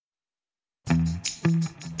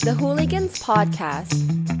The Hooligans Podcast,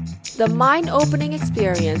 the mind-opening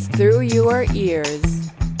experience through your ears.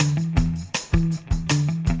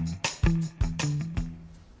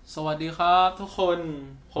 สวัสดีครับทุกคน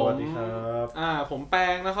สวัสดีครับผมแป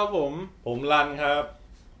งนะครับผมรันครับ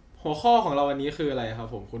หัวข้อของเราวันนี้คืออะไรครับ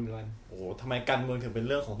ผมคุณรันโอ้ทำไมการเมืองถึงเป็นเ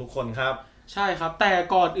รื่องของทุกคนครับใช่ครับแต่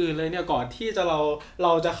ก่อนอื่นเลยเนี่ยก่อนที่เร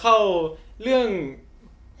าจะเข้าเรื่อง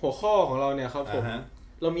หัวข้อของเราเนี่ยครับผม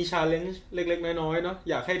เรามี challenge เล็กๆน้อยๆเนาะ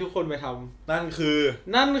อยากให้ทุกคนไปทำนั่น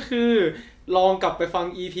คือลองกลับไปฟัง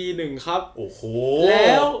EP 1ครับโอ้โหแ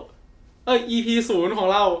ล้วEP 0ของ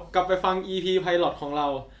เรากลับไปฟัง EP Pilot ของเรา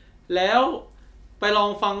แล้วไปลอ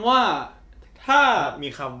งฟังว่าถ้ามี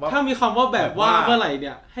คำว่าแบบว่าเมื่อไหร่เ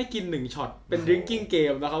นี่ยให้กิน1ช็อตเป็น drinking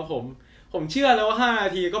game นะครับผมเชื่อแล้วว่า5นา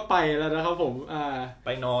ทีก็ไปแล้วนะครับผมไป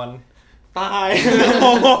นอนตาย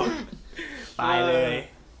ตายเลย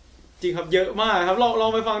จริงครับเยอะมากครับลอ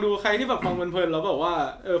งไปฟังดูใครที่แบบฟังเพลินๆแล้วแบบว่า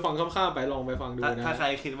ฟังข้ามๆไปลองไปฟังดูนะถ้าใคร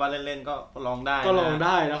คิดว่าเล่นๆก็ลองได้ก็ลองไ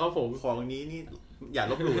ด้นะครับผมของนี้นี่อย่า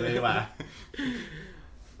ลบหลู่เลยดีกว่า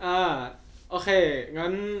โอเคงั้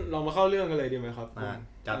นเรามาเข้าเรื่องกันเลยดีไหมครับ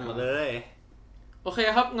จัดมาเลยโอเค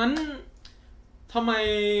ครับงั้นทำไม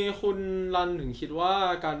คุณรันถึงคิดว่า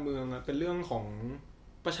การเมืองเป็นเรื่องของ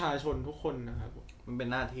ประชาชนทุกคนนะครับมันเป็น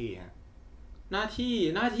หน้าที่ฮะหน้า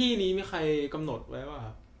ที่นี้มีใครกำหนดไว้ป่ะค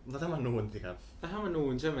รับรัฐธรรมนูญสิครับรัฐธรรมนู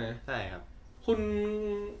ญใช่ไหมใช่ครับ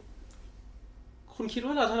คุณคิด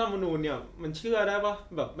ว่ารัฐธรรมนูญเนี่ยมันเชื่อได้ป่ะ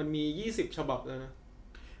แบบมันมี20ฉบับแล้วนะ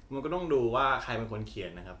มันก็ต้องดูว่าใครเป็นคนเขีย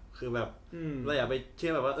นนะครับคือแบบเราอย่าไปเชื่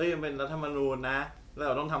อแบบว่ามันเป็นรัฐธรรมนูญนะแล้วเ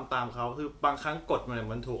ราต้องทำตามเขาคือบางครั้งกฎ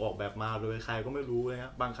มันถูกออกแบบมาโดยใครก็ไม่รู้เลยครั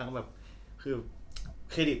บบางครั้งแบบคือ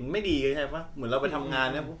เครดิตมันไม่ดีใช่ปะเหมือนเราไปทำงาน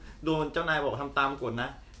เนี่ยโดนเจ้านายบอกทำตามกฎนะ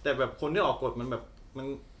แต่แบบคนที่ออกกฎมันแบบมัน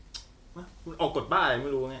ออกกฎบ้าอะไรไ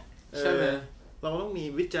ม่รู้ไงใช่ไหมเราต้องมี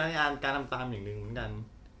วิจารณญาณการทำตามอย่างหนึ่งเหมือนกัน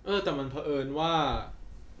แต่มันเผอิญว่า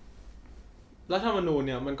รัฐธรรมนูญเ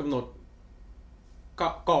นี่ยมันกำหนด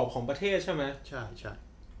กรอบของประเทศใช่ไหมใช่ใช่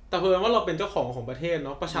แต่เผอิญว่าเราเป็นเจ้าของของประเทศเน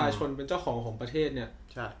าะประชาชนเป็นเจ้าของของประเทศเนี่ย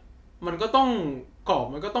ใช่มันก็ต้องกรอบ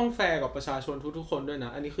มันก็ต้องแฟร์กับประชาชนทุกๆคนด้วยน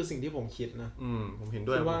ะอันนี้คือสิ่งที่ผมคิดนะผมเห็น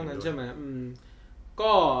ด้วยว่างั้นใช่ไหม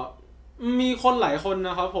ก็มีคนหลายคนน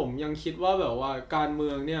ะครับผมยังคิดว่าแบบว่าการเมื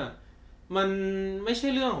องเนี่ยมันไม่ใช่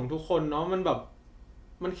เรื่องของทุกคนเนาะมันแบบ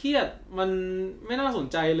มันเครียดมันไม่น่าสน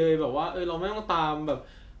ใจเลยแบบว่าเราไม่ต้องตามแบบ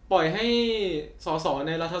ปล่อยให้สสใ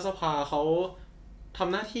นรัฐสภาเขาท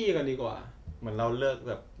ำหน้าที่กันดีกว่าเหมือนเราเ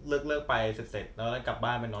ลิกไปเสร็จแล้วกลับ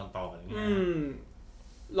บ้านไปนอนต่ออย่างเงี้ย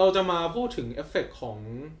เราจะมาพูดถึงเอฟเฟกต์ของ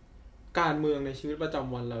การเมืองในชีวิตประจ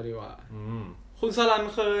ำวันเราดีกว่าคุณสรัน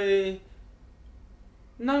เคย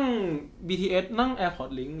นั่ง BTS นั่ง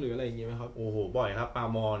Airport Link หรืออะไรอย่างเงี้ยไหมครับโอ้โหบ่อยครับปา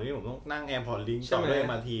มอนี่ผมต้องนั่ง Airport Link ต่อด้วย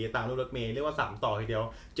MRT ตามรถเมล์เรียกว่า3ต่อทีเดียว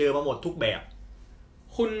เจอมาหมดทุกแบบ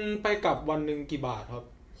คุณไปกลับวันนึงกี่บาทครับ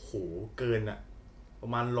โหเกินอะปร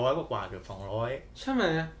ะมาณ100กว่าเกือบ200ใช่ไหม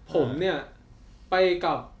ผมเนี่ยไป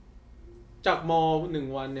กับจากม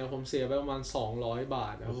1วันเนี่ยผมเสียไปประมาณ200บา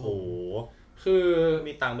ทนะโอ้โหคือ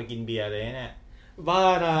มีตังค์ไปกินเบียร์เลยเนี่ยบ้า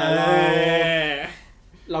นะ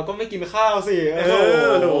เราก็ไม่กินข้าวสิโอ้โ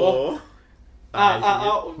หเอ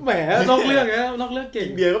าแหมนอกเรื่องนะนอกเรื่องเก่ง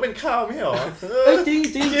เบียร์ก็เป็นข้าวไม่หรอจริง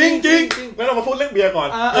งั้นเรามาพูดเรื่องเบียร์ก่อน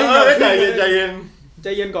ใจ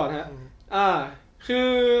เย็นก่อนฮะคือ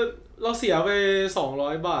เราเสียไป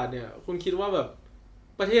200บาทเนี่ยคุณคิดว่าแบบ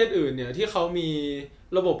ประเทศอื่นเนี่ยที่เขามี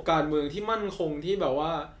ระบบการเมืองที่มั่นคงที่แบบว่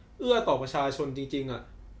าเอื้อต่อประชาชนจริง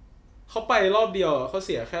ๆเขาไปรอบเดียวเขาเ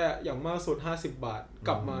สียแค่อย่างมากสุด50บาทก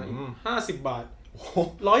ลับมาอีก50บาท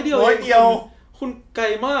100เดียวคุณไกล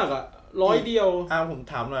มาก100เดียวผม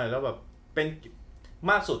ถามหน่อยแล้วแบบเป็น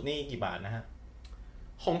มากสุดนี่กี่บาทนะฮะ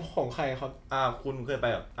ของใครครับคุณเคยไป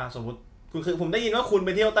แบบสมมุติคุณคือผมได้ยินว่าคุณไป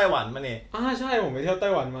เที่ยวไต้หวันมาเนี่ยใช่ผมไปเที่ยวไต้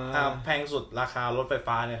หวันมาแพงสุดราคารถไฟ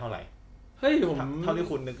ฟ้าเนี่ยเท่าไหร่เฮ้ยผมเท่าที่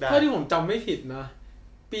คุณนึกได้เท่าที่ผมจำไม่ผิดนะ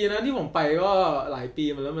ปีนั้นที่ผมไปก็หลายปี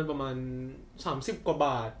มาแล้วมันประมาณ30กว่าบ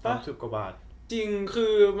าท30กว่าบาทจริงคื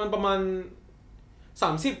อมันประมาณ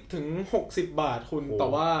30ถึง60บาทคุณแต่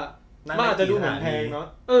ว่ามันอาจจะดูเหมือนแพงเนาะ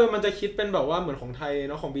มันจะคิดเป็นแบบว่าเหมือนของไทย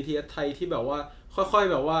เนาะของ BTS ไทยที่แบบว่าค่อย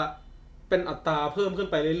ๆแบบว่าเป็นอัตราเพิ่มขึ้น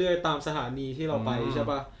ไปเรื่อยๆตามสถานีที่เราไปใช่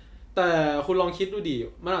ป่ะแต่คุณลองคิดดูดิ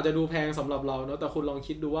มันอาจจะดูแพงสำหรับเราเนาะแต่คุณลอง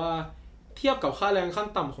คิดดูว่าเทียบกับค่าแรงขั้น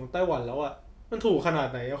ต่ำของไต้หวันแล้วมันถูกขนาด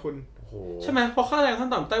ไหนคุณใช่ไหมเพราะค่าแรงขั้น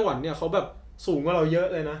ต่ำไต้หวันเนี่ยเขาแบบสูงกว่าเราเยอะ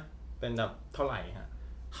เลยนะเป็นแบบเท่าไหร่ฮะ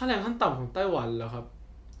ค่าแรงขั้นต่ำของไต้หวันเหรอครับ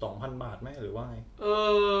 2,000 บาทไหมหรือว่าไง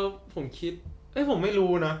ผมคิดผมไม่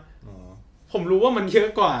รู้นะผมรู้ว่ามันเยอะ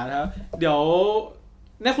กว่านะครับเดี๋ยว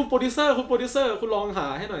คุณโปรดิวเซอร์คุณลองหา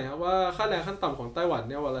ให้หน่อยครับว่าค่าแรงขั้นต่ำของไต้หวัน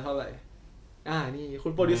เนี่ยวันละเท่าไหร่ นี่คุ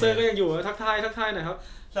ณโปรดิวเซอร์ก็ยังอยู่ทักทายหน่อยครับ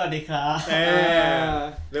สวัสดีครับ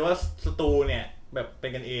เรียกว่าสตูเนี่ยแบบเป็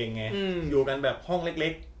นกันเองไงอยู่กันแบบห้องเล็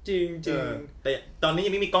กๆจริงแต่ตอนนี้ยั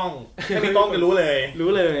งไม่มีกล้องถ้ามีกล้องก็รู้เลย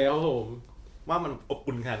ครับผมว่ามันอบ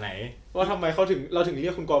อุ่นขนาดไหนว่าทำไมเราถึงเรี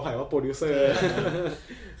ยกคุณกอไผ่ว่าโปรดิวเซอร์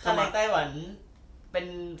ค่าแรงไต้หวันเป็น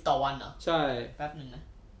ต่อวันเหรอใช่แป๊บนึงนะ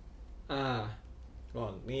ก่อ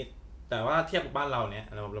นนี่แต่ว่าเทียบกับบ้านเราเนี่ย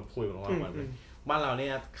เราคุยกันว่าบ้านเราเนี่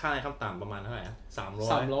ยค่าแรงขั้นต่ำประมาณเท่าไหร่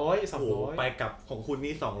300ไปกับของคุณ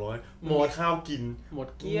นี่200หมดข้าวกินหมด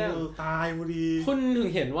เกลี้ยงตายพอดีคุณถึง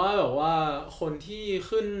เห็นว่าแบบว่าคนที่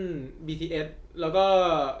ขึ้น BTS แล้วก็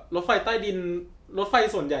รถไฟใต้ดินรถไฟ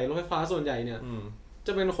ส่วนใหญ่รถไฟฟ้าส่วนใหญ่เนี่ยจ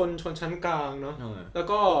ะเป็นคนชนชั้นกลางเนาะแล้ว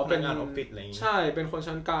ก็เป็นงานออฟฟิศอะไรอย่างงี้ใช่เป็นคน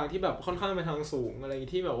ชั้นกลางที่แบบค่อนข้างไปทางสูงอะไร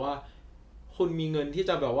ที่แบบว่าคุณมีเงินที่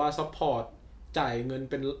จะแบบว่าซัพพอร์ตจ่ายเงิน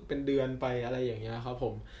เป็นเดือนไปอะไรอย่างเงี้ยครับผ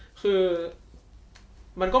มคือ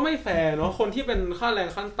มันก็ไม่แฟร์เนาะคนที่เป็นค่าแรง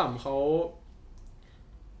ขั้นต่ำเข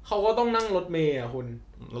าก็ต้องนั่งรถเมล์อ่ะคุณ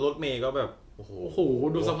รถเมล์ก็แบบโอ้โห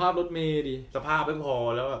ดูสภาพรถเมล์ดิสภาพไม่พอ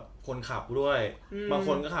แล้วแบบคนขับด้วยบางค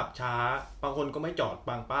นก็ขับช้าบางคนก็ไม่จอด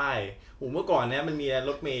บางป้ายเมื่อก่อนเนี้ยมันมี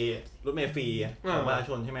รถเมล์ฟรีของประชาช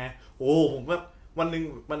นใช่ไหมผมแบบวัน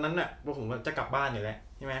นั้นน่ะผมจะกลับบ้านอยู่แล้ว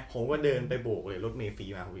ใช่ไหมผมก็เดินไปโบกเลยรถเมล์ฟรี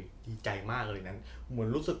มาดีใจมากเลยนั้นเหมือน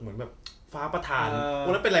รู้สึกเหมือนแบบฟ้าประทานวั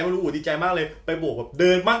นนั้นเป็นไรไม่รู้ดีใจมากเลยไปโบกแบบเ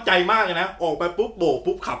ดินมั่นใจมากเลยนะออกไปปุ๊บโบก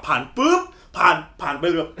ปุ๊บขับผ่านปุ๊บผ่านไป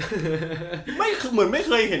เลยไม่คือเหมือนไม่เ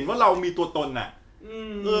คยเห็นว่าเรามีตัวตนน่ะ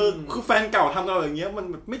คือแฟนเก่าทำเราอย่างเงี้ยมัน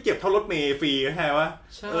ไม่เจ็บเท่ารถเมล์ฟรีใช่ไหม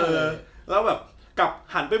แล้วแบบกลับ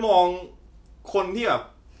หันไปมองคนที่แบบ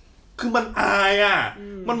คือมันอาย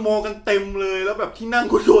มันมองกันเต็มเลยแล้วแบบที่นั่ง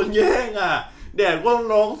ก็โดนแย่งแดดก็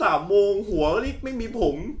ร้อง3 โมงหัวนี่ไม่มีผ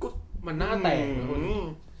มก็มันหน้าแตก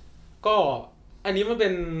ก็อันนี้มันเป็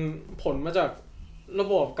นผลมาจากระ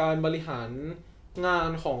บบการบริหารงาน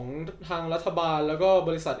ของทางรัฐบาลแล้วก็บ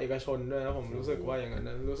ริษัทเอกชนด้วยนะผมรู้สึกว่าอย่างนั้น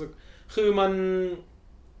รู้สึกคือ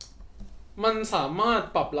มันสามารถ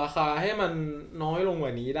ปรับราคาให้มันน้อยลงกว่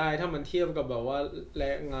านี้ได้ถ้ามันเทียบกับแบบว่าแร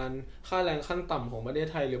งงานค่าแรงขั้นต่ำของประเทศ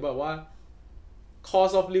ไทยหรือแบบว่า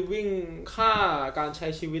cost of living ค่าการใช้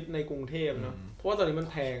ชีวิตในกรุงเทพนะเพราะว่าตอนนี้มัน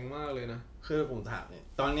แพงมากเลยนะคือผมถามเนี่ย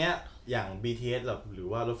ตอนเนี้ยอย่าง BTS หรือ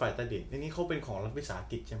ว่ารถไฟใต้ดินนี่เขาเป็นของรัฐวิสาห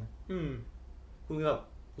กิจใช่ไหมคุณแบบ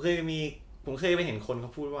ผมเคยไปเห็นคนเข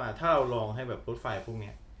าพูดว่าถ้าเราลองให้แบบรถไฟพวกเ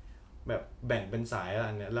นี้ยแบบแบ่งเป็นสายอะไร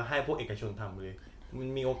เนี่ยแล้วให้พวกเอกชนทำเลยมัน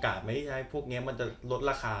มีโอกาสไหมที่จะให้พวกนี้มันจะลด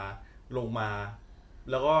ราคาลงมา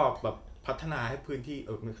แล้วก็แบบพัฒนาให้พื้นที่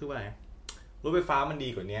มันคือว่าไงรถไฟฟ้ามันดี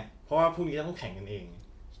กว่านี้เพราะว่าพวกนี้ต้องแข่งกันเอง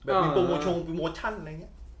แบบมีโปรโมชั่นอะไรเงี้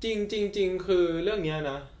ยจริงคือเรื่องนี้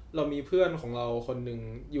นะเรามีเพื่อนของเราคนหนึ่ง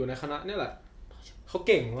อยู่ในคณะนี่แหละเขาเ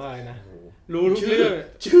ก่งมากนะรู้ทุกเรื่อง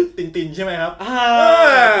ชื่อตินใช่ไหมครับ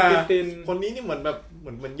ตินคนนี้นี่เหมือนแบบเห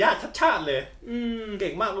มือนญาติชาติเลยเ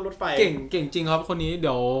ก่งมากรถไฟเก่งจริงครับคนนี้เ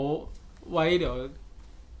ดี๋ยว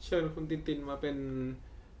เชิญคุณตินมาเป็น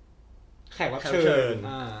แขกรับเชิญ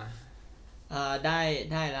ไ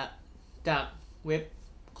ด้ละจากเว็บ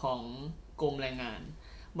ของกรมแรงงาน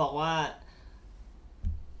บอกว่า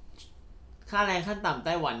ค่าแรงขั้นต่ำไ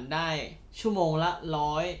ต้หวันได้ชั่วโมงละ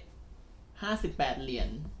158 เหรียญ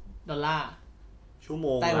ดอลลาร์ชั่วโม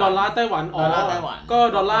งดอลลาร์ไต้หวันก็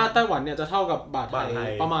ดอลลาร์ไต้หวันเนี่ยจะเท่ากับบาทไทย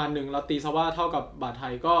ประมาณนึงเราตีซะว่าเท่ากับบาทไท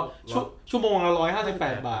ยก็ชั่วโมงละ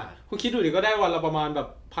158 บาทคุณคิดดูดิก็ได้วันละประมาณแบบ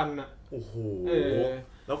1,000อ่ะโอ้โห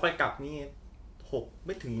แล้วไปกลับนี่6ไ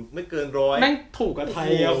ม่เกิน100แม่งถูกกับไทย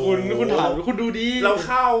อ่ะคุณถามคุณดูดีแล้ว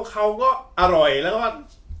ข้าวเขาก็อร่อยแล้วก็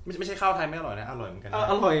ไม่ใช่ข้าวไทยไม่อร่อยนะอร่อยเหมือนกัน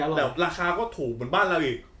อร่อยแต่ราคาก็ถูกเหมือนบ้านเรา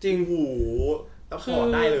อีกจริงโหแล้วพอ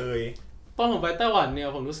ได้เลยตอนผมไปไต้หวันเนี่ย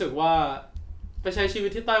ผมรู้สึกว่าไปใช้ชีวิ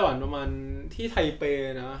ตที่ไต้หวันประมาณที่ไทเป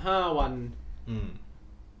นะ5 วัน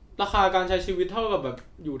ราคาการใช้ชีวิตเท่ากับแบบ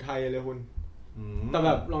อยู่ไทยเลยคุณแต่แ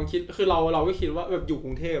บบลองคิดคือเราก็คิดว่าแบบอยู่ก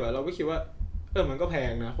รุงเทพอะเราก็คิดว่ามันก็แพ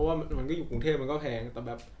งนะเพราะว่ามันก็อยู่กรุงเทพมันก็แพงแต่แ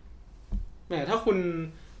บบแหมถ้าคุณ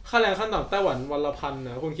ค่าแรงขั้นต่ำไต้หวันวันละ1,000น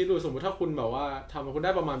ะคุณคิดดูสมมติถ้าคุณแบบว่าทำคุณไ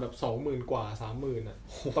ด้ประมาณแบบ 20,000 กว่า 30,000 น่ะ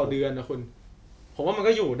ต่อเดือนนะคุณผมว่ามัน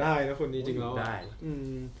ก็อยู่ได้นะคุณจริงๆแล้ว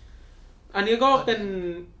อันนี้ก็เป็น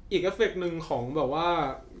อีกเอฟเฟกต์นึงของแบบว่า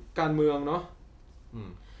การเมืองเนาะ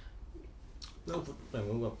แล้วเหมือน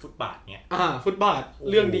แบบฟุตบาทเงี้ยฟุตบาท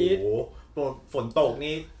เรื่องนี้โอ้โหฝนตก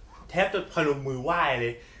นี่แทบจะพนมมือไหว้เล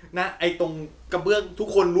ยนะไอ้ตรงกระเบื้องทุก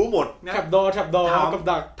คนรู้หมดนะขับดอกับ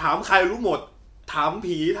ดักถามใครรู้หมดถาม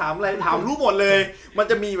ผีถามอะไรถามรู้หมดเลยมัน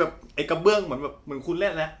จะมีแบบไอ้กระเบื้องเหมือนคุณเล่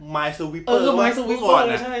นนะไมล์สวิปเปอร์ไมล์สวิปเปอร์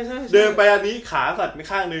ใช่เดินไปอันนี้ขาสั่นไป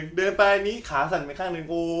ข้างนึงเดินไปอันนี้ขาสั่นไปข้างนึง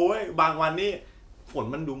โอ้ยบางวันนี่ฝน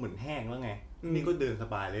มันดูเหมือนแห้งแล้วไงนี่ก็เดินส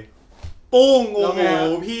บายเลย ปุ้งโอ้โห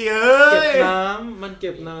พี่เอ้ยเก็บน้ำมันเ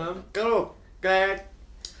ก็บน้ำก็แบบแก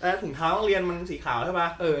ถุงเท้าโรงเรียนมันสีขาวใช่ป่ะ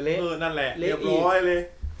เละนั่นแหละเรียบร้อยเลย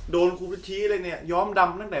โดนครูชี้เลยเนี่ยย้อมด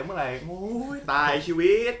ำตั้งแต่เมื่อไหร่โอ้ยตายชี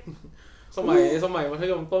วิตสมัยมัธ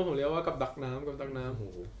ยมต้นผมเรียกว่ากับดักน้ำมันกับดักน้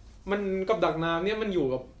ำเนี่ยมันอยู่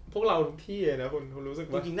กับพวกเราทุกที่เลยนะคุณรู้สึก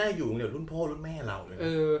ว่าจริงๆน่าอยู่เดี๋ยวรุ่นพ่อรุ่นแม่เราเลย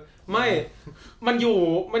ไม่มันอ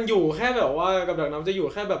ยู่แค่แบบว่ากับดักน้ำจะอยู่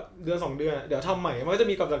แค่แบบเดือน2เดือนเดี๋ยวทำใหม่มันก็จะ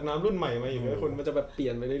มีกับดักน้ำรุ่นใหม่มาอยู่คุณมันจะแบบเปลี่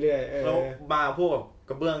ยนไปเรื่อยๆแล้วมาพวก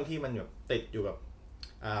กระเบื้องที่มันแบบติดอยู่กับ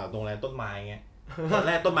ตรงแรงต้นไม้เงี้ยตอนแ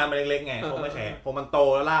รกต้นไม้มันเล็กๆไงเขาไม่แฉะพอมันโต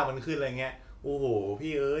แล้วรากมันขึ้นอะไรเงี้ยโอ้โห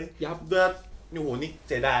พี่เอ้ยยับเดือดโอ้โหนี่เ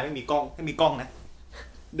สียดายไม่มีกล้องนะ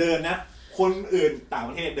เดินนะคนอื่นต่างป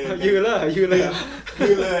ระเทศเดินยืนเลย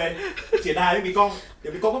เสียดายไม่มีกล้องเดี๋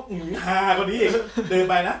ยวมีกล้องก็ฮาคนนี้เดิน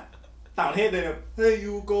ไปนะต่างประเทศเดินแบบเฮ้ย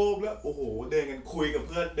ยูโกแล้วโอ้โหเดินกันคุยกับเ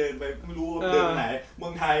พื่อนเดินไปไม่รู้เดินไปไหนเมื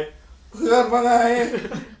องไทยเพื่อนว่าไง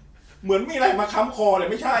เหมือนมีอะไรมาค้ำคอเลย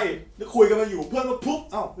ไม่ใช่แล้วคุยกันมาอยู่เพื่อนก็ปุ๊บ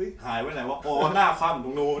เอ้าเฮ้ยหายไปไหนวะอ๋อหน้าคว่ำตร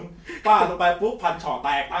งโน้นป้าลงไปปุ๊บพันฉ่อแต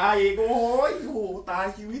กตายอีกโอ้ยโอ้โหตาย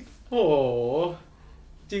ชีวิตโอ้โห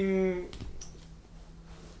จริง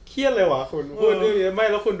เครียดเลยว่ะคุณพูดเรื่องนี้ไม่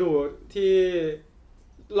แล้วคุณดูที่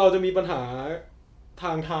เราจะมีปัญหาท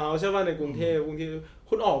างเท้าใช่ป่ะในกรุงเทพ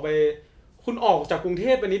คุณออกจากกรุงเท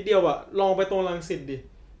พไปนิดเดียวอะลองไปตรงรังสิตดิ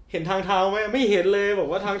เห็นทางเท้าไหมไม่เห็นเลยบอก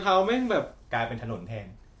ว่าทางเท้าแม่งแบบกลายเป็นถนนแทน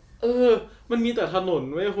มันมีแต่ถนน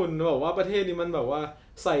ไว้คุณบอกว่าประเทศนี้มันแบบว่า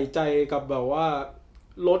ใส่ใจกับแบบว่า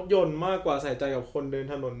รถยนต์มากกว่าใส่ใจกับคนเดิน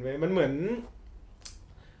ถนนไว้มันเหมือน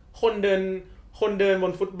คนเดินบ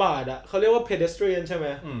นฟุตบาทอ่ะเขาเรียกว่า pedestrian ใช่ไหม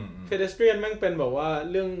pedestrian แม่งเป็นแบบว่า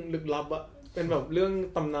เรื่องลึกลับอ่ะเป็นแบบเรื่อง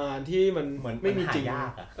ตำนานที่มันไม่มีจริง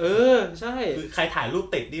ใช่คือใครถ่ายรูป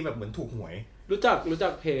ติดนี่แบบเหมือนถูกหวยรู้จั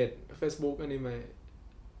กเพจ Facebook อันนี้ไหม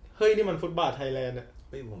เฮ้ยนี่มันฟุตบาทไทยแลนด์อ่ะ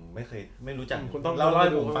ผมไม่รู้จักคุณต้องเล่าให้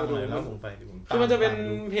ผมฟังหน่อยแล้วผมไปคือมันจะเป็น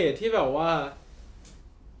เพจที่แบบว่า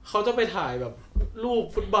เขาจะไปถ่ายแบบรูป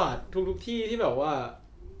ฟุตบาททุกที่ที่แบบว่า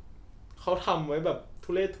เขาทำไว้แบบ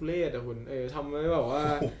ทุเรศอ่ะคุณทำไว้แบบว่า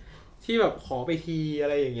ที่แบบขอไปทีอะ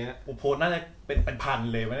ไรอย่างเงี้ยโพสน่าจะเป็นพัน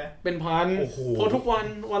เลยไหมเนี่ยเป็นพันโพสทุกวัน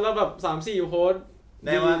ละแบบ 3-4 โพสไ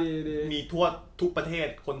ด้ว่ามีทั่วทุกประเทศ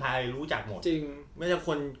คนไทยรู้จักหมดจริงไม่ใช่ค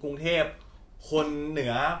นกรุงเทพคนเหนื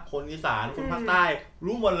อคนอีสานคนภาคใต้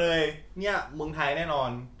รู้หมดเลยเนี่ยเมืองไทยแน่นอน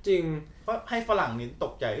จริงเพราะให้ฝรั่งนี่ต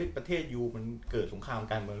กใจประเทศยูมันเกิดสงคราม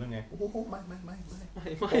การเมืองเรื่องไงโอ้โหไม่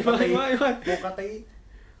ปกติ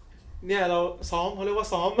เนี่ยเราซ้อมเขาเรียกว่า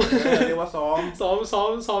ซ้อม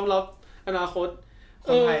รับอนาคตค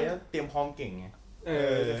นไทยก็เตรียมพร้อมเก่งไง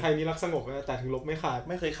ไทยนี่รักสงบนะแต่ถึงลบไม่ขาด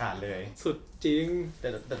ไม่เคยขาดเลยสุดจริงแต่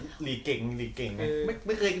ลีเก่งไ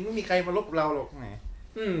ม่เคยไม่มีใครมาลบเราหรอกไง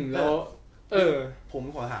แล้วผม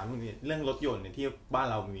ขอถามนี่เรื่องรถยนต์เนี่ยที่บ้าน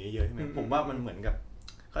เรามีเยอะใช่ไหมผมว่ามันเหมือนกับ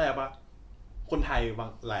เข้าใจป่ะคนไทยบาง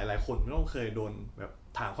หลายคนไม่ต้องเคยโดนแบบ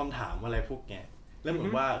ถามคำถามอะไรพวกเนี้ยแล้วเหมือ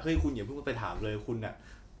นว่าเฮ้ยคุณอย่าเพิ่งไปถามเลยคุณน่ะ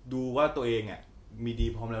ดูว่าตัวเองอ่ะมีดี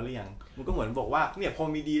พร้อมแล้วหรือยังมันก็เหมือนบอกว่าเนี่ยพอ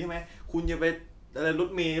มีดีใช่ไหมคุณจะไปอะไรรถ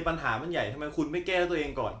เมล์ปัญหามันใหญ่ทำไมคุณไม่แก้ตัวเอง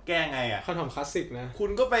ก่อนแก้ไงอ่ะคำถามคลาสสิกนะคุณ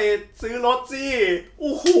ก็ไปซื้อรถสิโ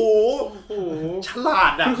อ้โหฉลา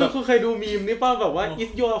ดอ่ะคุณเคยดูมีมนี่ป่ะแบบว่า if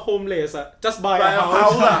you are homeless อ่ะ just buy a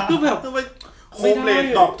house คือแบบทำไม homeless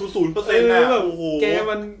ดอกทุ 0% นะโอ้โหแก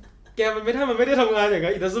มันไม่ได้ทำงานอย่าง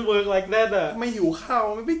นั้น it doesn't work like that อ่ะไม่หิวข้าว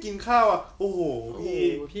ไม่ไปกินข้าวอ่ะโอ้โห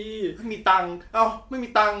พี่ไม่มีตังค์ไม่มี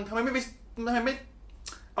ตังค์ทำไมไม่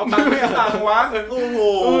เอาตังค์ไม่เอาตังค์วะโอ้โห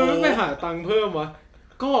ไม่หาตังค์เพิ่มวะ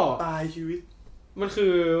ก็ตายชีวิตมันคื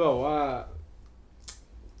อแบบว่า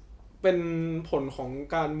เป็นผลของ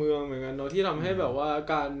การเมืองเหมือนกันเนาะที่ทำให้แบบว่า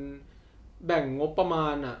การแบ่งงบประมา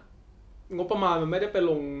ณอ่ะงบประมาณมันไม่ได้ไป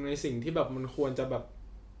ลงในสิ่งที่แบบมันควรจะแบบ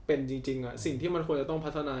เป็นจริงๆอ่ะสิ่งที่มันควรจะต้องพั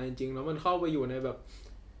ฒนาจริงๆแล้วมันเข้าไปอยู่ในแบบ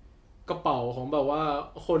กระเป๋าของแบบว่า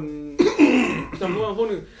คนจำพวก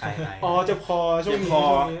หนึ่งจะพอช่วงนี้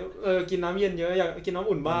กินน้ำเย็นเยอะอยากกินน้ำ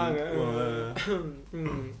อุ่นบ้าง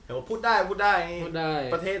แต่ว่าพูดได้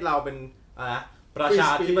ประเทศเราเป็นประชา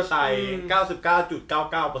ธิปไตย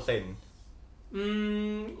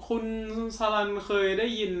 99.99% คุณสรันเคยได้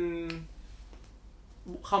ยิน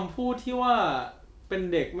คำพูดที่ว่าเป็น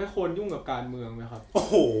เด็กไม่ควรยุ่งกับการเมืองไหมครับโอ้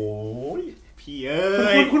โหพี่เ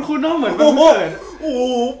อ้ยคุณน้องเหมือนมันเกิดโอ้โห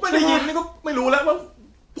ไม่ได้ยินนี่ก็ไม่รู้แล้วว่า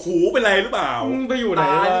หูเป็นไรหรือเปล่าไปอยู่ไหน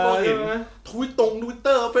ก็เห็น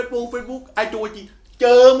Twitter Facebook IGเจ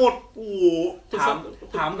อหมดโอ้โห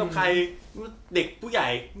ถามกับใครเด็กผู้ใหญ่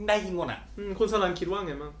ได้ยินหมดอ่ะคุณสรันคิดว่า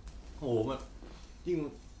ไงบ้างโอ้โหมันจ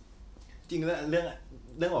ริงแล้วเรื่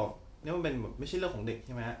องออกเนี่ยมันเป็นแบบไม่ใช่เรื่องของเด็กใ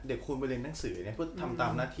ช่ไหมฮะเด็กควรไปเรียนหนังสือเนี่ยเพื่อทำตา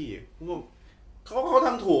มหน้าที่พวก เขาท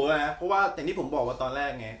ำถูกนะเพราะว่าอย่างที่ผมบอกว่าตอนแรก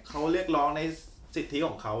ไงเขาเรียกร้องในสิทธิข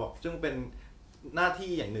องเขาซึ่งเป็นหน้า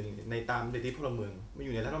ที่อย่างหนึ่งในตามสิทธิพลเมืองมันอ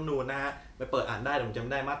ยู่ในรัฐธรรมนูญนะฮะไปเปิดอ่านได้แต่ผมจำไ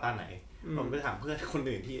ม่ได้มาตราไหนผมไปถามเพื่อนคน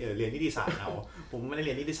อื่นที่เรียนนิติศาสตร์เอาผมไม่ได้เ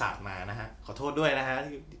รียนนิติศาสตร์มานะฮะขอโทษด้วยนะฮะ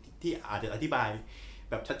ที่อาจจะอธิบาย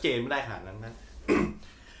แบบชัดเจนไม่ได้ขนาดนั้นนะ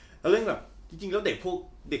แล้วเรื่องแบบจริงๆแล้วเด็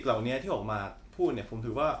กเหล่านี้ที่ออกมาพูดเนี่ยผม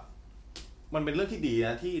ถือว่ามันเป็นเรื่องที่ดีน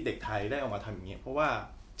ะที่เด็กไทยได้ออกมาทำอย่างเงี้ยเพราะว่า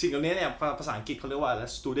สิ่งเหล่านี้เนี่ยภาษาอังกฤษเขาเรียกว่า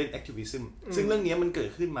student activism ซึ่งเรื่องนี้มันเกิด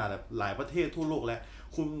ขึ้นมาแบบหลายประเทศทั่วโลกแล้ว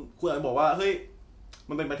คุณอาจจะบอกว่าเฮ้ย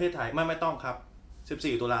มันเป็นประเทศไทยไม่ต้องครับ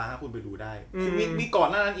14ตุลาฮะคุณไปดูได้มีก่อน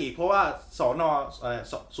หน้านั้นอีกเพราะว่าสน.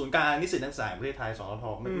ศูนย์การนิสิตนักศึกษาประเทศไทยสนท.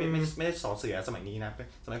ไม่ได้สอเสือสมัยนี้นะ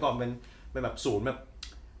สมัยก่อนเป็นแบบศูนย์แบบ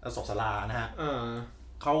สศลานะฮะ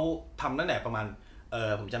เขาทำตั้งแต่ประมาณ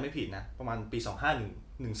ผมจำไม่ผิดนะประมาณปี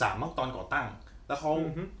2513มั้งตอนก่อตั้งแล้วเขา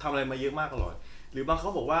ทำอะไรมาเยอะมากเลยหรือบางเขา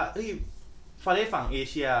บอกว่าเอ้ยฝั่งเอ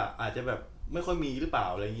เชียอาจจะแบบไม่ค่อยมีหรือเปล่า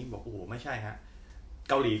อะไรอย่างนี้บอกโอ้โหไม่ใช่ฮะ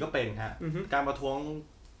เกาหลีก็เป็นฮะการประท้วง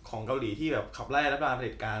ของเกาหลีที่แบบขับไล่รัฐบาลเผ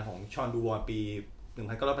ด็จการของชอนดูวอนปี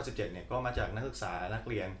1987เนี่ยก็มาจากนักศึกษานัก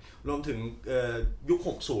เรียนรวมถึงยุค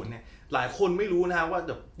60เนี่ยหลายคนไม่รู้นะฮะว่า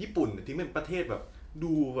แบบญี่ปุ่นที่เป็นประเทศแบบ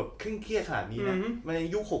ดูแบบเคร่งเครียดขนาดนี้นะใน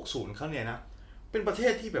ยุค60เขาเนี่ยนะเป็นประเท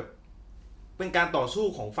ศที่แบบเป็นการต่อสู้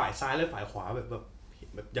ของฝ่ายซ้ายและฝ่ายขวาแบบ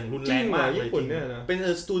อย่างรุนแรงมากเลยจริงเป็น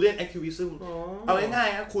student activism เอาง่าย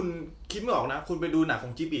ๆนะคุณคิดไม่ออกนะคุณไปดูหนังข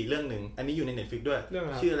องจิบีเรื่องหนึ่งอันนี้อยู่ใน Netflix ด้วย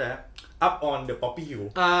ชื่ออะไร Up on the Poppy Hill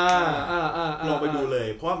ลองไปดูเลย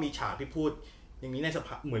เพราะว่ามีฉากที่พูดอย่างนี้ในสภ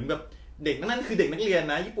าเหมือนแบบเด็กนั่นคือเด็กนักเรียน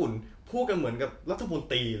นะญี่ปุ่นพูดกันเหมือนกับรัฐมน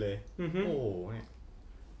ตรีเลยโอ้โห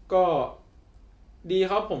ก็ดี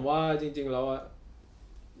ครับผมว่าจริงๆแล้ว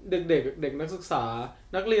เด็กนักศึกษา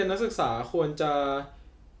นักเรียนนักศึกษาควรจะ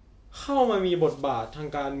เข้ามามีบทบาททาง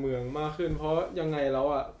การเมืองมากขึ้นเพราะยังไงแล้ว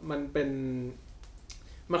มั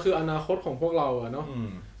นคืออนาคตของพวกเราเนาะ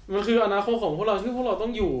มันคืออนาคตของพวกเราที่พวกเราต้อ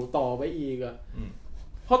งอยู่ต่อไปอีก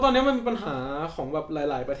เพราะตอนนี้มันมีปัญหาของแบบห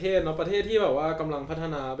ลายๆประเทศเนาะประเทศที่แบบว่ากำลังพัฒ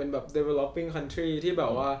นาเป็นแบบ developing country ที่แบ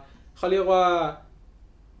บว่าเขาเรียกว่า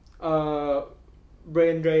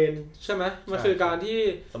brain drain ใช่ไหมมันคือการที่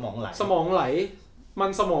สมองไหลสม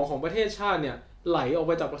องของประเทศชาติเนี่ยไหลออกไ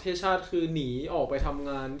ปจากประเทศชาติคือหนีออกไปทำ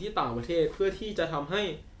งานที่ต่างประเทศเพื่อที่จะทำให้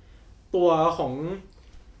ตัวของ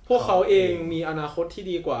พวกเขาเองมีอนาคตที่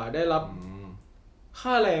ดีกว่าได้รับ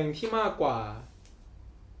ค่าแรงที่มากกว่า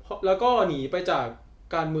แล้วก็หนีไปจาก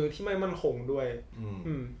การเมืองที่ไม่มั่นคงด้วย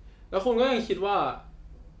แล้วคุณก็ยังคิดว่า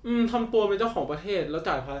ทำตัวเป็นเจ้าของประเทศแล้ว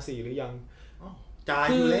จ่ายภาษีหรือยังจ่าย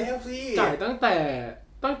อยู่แล้วสิจ่ายตั้งแ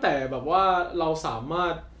ต่แบบว่าเราสามา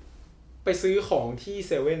รถไปซื้อของที่เ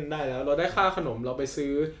ซเว่นได้แล้วเราได้ค่าขนมเราไปซื้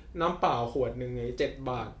อน้ำเปล่าขวดนึงไง7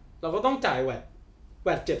 บาทเราก็ต้องจ่ายแว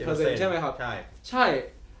ต 7% ใช่ไหมครับใช่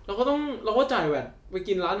เราก็จ่ายแวตไป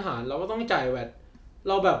กินร้านอาหารเราก็ต้องจ่ายแวตเ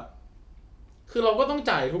ราแบบคือเราก็ต้อง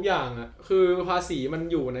จ่ายทุกอย่างคือภาษีมัน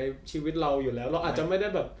อยู่ในชีวิตเราอยู่แล้วเราอาจจะไม่ได้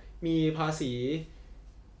แบบมีภาษี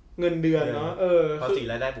เงินเดือนเนาะภาษี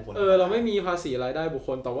รายได้บุคคลเราไม่มีภาษีรายได้บุคค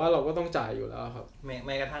ลแต่ว่าเราก็ต้องจ่ายอยู่แล้วครับแ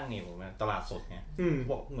ม้กระทั่งนี่ผมตลาดสดไง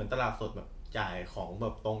บอกเหมือนตลาดสดแบบจ่ายของแบ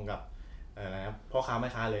บตรงกับอะไรนะพ่อค้าแม่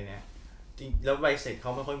ค้าเลยเนี่ยจริงแล้วใบเสร็จเข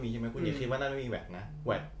าไม่ค่อยมีใช่ไหมคุณอย่าคิดว่านั่นไม่มีแวตนะแ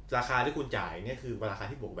วตราคาที่คุณจ่ายเนี่ยคือราคา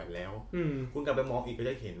ที่บวกแวตแล้วคุณกลับไปมองอีกก็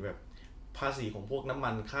จะเห็นแบบภาษีของพวกน้ำมั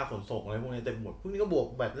นค่าขนส่งอะไรพวกนี้เต็มหมดพวกนี้ก็บวก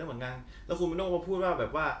แวตได้เหมือนกันแล้วคุณไม่ต้องมาพูดว่าแบ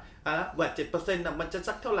บว่าแวต 7% มันจะ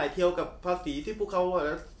สักเท่าไหร่เทียวกับภาษีที่พวกเขา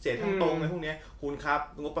เสียทางตรงอะไรพวกนี้คุณครับ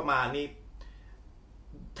งบประมาณนี่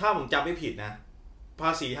ถ้าผมจำไม่ผิดนะภ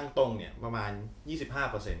าษีทางตรงเนี่ยประมาณ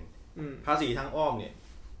 25% ภาษีทางอ้อมเนี่ย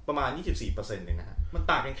ประมาณ 24% เองนะฮะมัน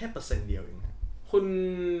ต่างกันแค่เปอร์เซ็นต์เดียวเองนะ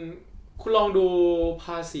คุณลองดูภ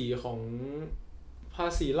าษีของภา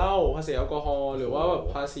ษีเหล้าภาษีแอลกอฮอล์หรือว่าแบบ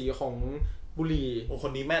ภาษีของบุหรี่โอ้ค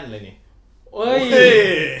นนี้แม่นเลยนี่เอ้ย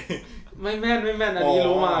ไม่แม่นอันนี้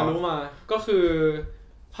รู้มาก็คือ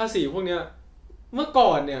ภาษีพวกเนี้ยเมื่อก่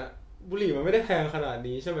อนเนี่ยบุหรี่มันไม่ได้แพงขนาด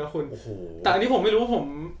นี้ใช่ไหมคุณแต่อันนี้ผมไม่รู้ผม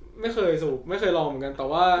ไม่เคยสูบไม่เคยลองเหมือนกันแต่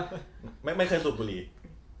ว่าไม่เคยสูบบุหรี่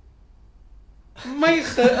ไม่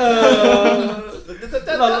เคย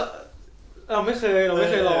เราไม่เค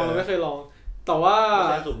ยลองแต่ว่า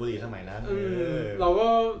ไม่สูบบุหรี่สมัยนั้นเราก็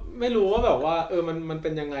ไม่รู้ว่าแบบว่ามันเป็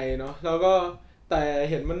นยังไงเนาะแล้วก็แต่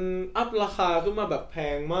เห็นมันอัพราคาขึ้นมาแบบแพ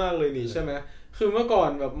งมากเลยนี่ใช่ไหมคือเมื่อก่อน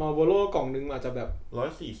แบบ Marlboro กล่องนึงอาจจะแบบ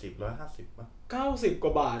140 150ป่ะ90 ก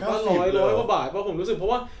ว่าบาทก็100 กว่าบาทเพราะผมรู้สึกเพรา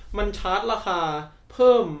ะว่ามันชาร์จราคาเ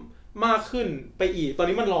พิ่มมากขึ้นไปอีกตอน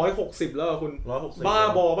นี้มัน160แล้วคุณบ้า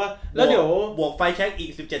บอป่ะแล้วเดี๋ยวบวกไฟแช็กอี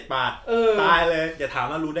ก17 บาทตายเลยอย่าถาม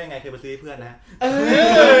ว่ารู้ได้ไงเคยไปซื้อเพื่อนนะ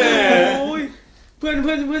เพื่อ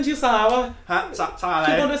นชื่อซาป่ะฮะซาอะไร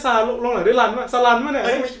ชื่อต้นด้วยซาลงหลังด้วยรันป่ะซาลันป่ะเนี่ย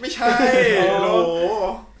ไม่ใช่โอ้โห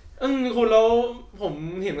คุณแล้วผม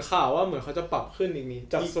เห็นข่าวว่าเหมือนเขาจะปรับขึ้นอีกนี่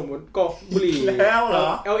จากสมมติกล่องบุหรี่แล้วเหรอ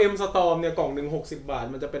LM Storm เนี่ยกล่องนึง60 บาท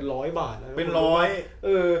มันจะเป็น100 บาทแล้วเป็น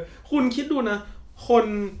100คุณคิดดูนะคน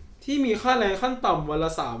ที่มีค่าแรงขั้นต่ำวันล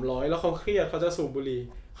ะ300แล้วเขาเครียดเขาจะสูบบุหรี่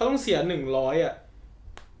เขาต้องเสีย100อ่ะ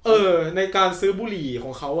ในการซื้อบุหรี่ข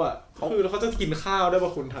องเขาอ่ะคือเขาจะกินข้าวได้ป่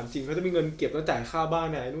ะคุณถามจริงเขาจะมีเงินเก็บแล้วจ่ายค่าบ้าน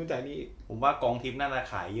เนี่ยนู่นจ่ายนี่ผมว่ากองทิปน่าจะ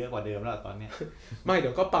ขายเยอะกว่าเดิมแล้วตอนนี้ไม่เดี๋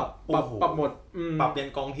ยวก็ปรับหมดปรับเป็น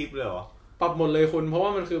กองทิปเลยเหรอปรับหมดเลยคุณเพราะว่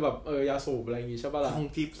ามันคือแบบยาสูบอะไรอย่างงี้ใช่ป่ะล่ะกอง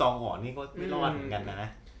ทิปซองอ่อนนี่ก็ไม่รอดเหมือนกันนะ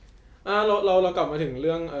เรากลับมาถึงเ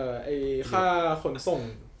รื่องไอ้ค่าขนส่ง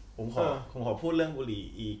ผมขอพูดเรื่องบุหรี่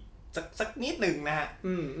อีกสักนิดนึงนะฮะ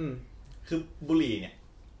คือบุหรี่เนี่ย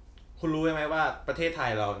คุณรู้ไหมว่าประเทศไท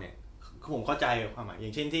ยเราเนี่ยผมเข้าใจความหมายอย่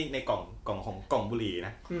างเช่นที่ในกล่องของกล่องบุหรี่น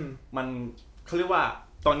ะมันเขาเรียกว่า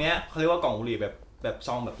ตอนนี้เขาเรียกว่ากล่องบุหรี่แบบซ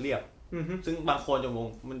องแบบเรียบซึ่งบางคนจะงง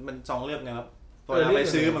มันซองเรียบไงครับพอเราไป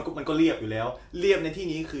ซื้อมันก็เรียบอยู่แล้วเรียบในที่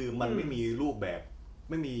นี้คือมันไม่มีรูปแบบ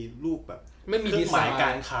ไม่มีรูปแบบไม่มีเครื่องหมายก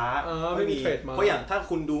ารค้าไม่มีเพราะอย่างถ้า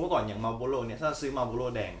คุณดูเมื่อก่อนอย่างมาร์ลโบโรเนี่ยถ้าซื้อมาร์ลโบโร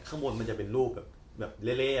แดงข้างบนมันจะเป็นรูปแบบเ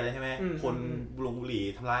ละๆอะไรใช่ไหมคนบุหรี่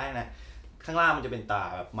ทำร้ายนะข้างล่างมันจะเป็นตา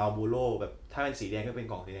แบบมาร์ลโบโรแบบถ้าเป็นสีแดงก็เป็น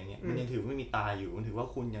กล่องสีแดงเนี่ยมันยังถือไม่มีตาอยู่มันถือว่า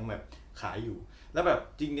คุณยังแบบขายอยู่แล้วแบบ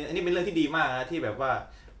จริงๆอันนี้เป็นเรื่องที่ดีมากนะที่แบบว่า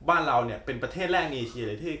บ้านเราเนี่ยเป็นประเทศแรกในเอเชียเ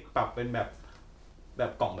ลยที่ปรับเป็นแบ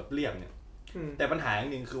บกล่องแบบเรียบเนี่ยแต่ปัญหาอย่า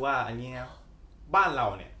งนึงคือว่าอันนี้นะบ้านเรา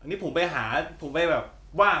เนี่ยอันนี้ผมไปแบบ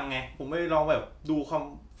ว่างไงผมไปลองแบบดูความ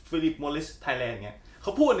ฟิลิปมอริสไทยแลนด์เนี่ยเข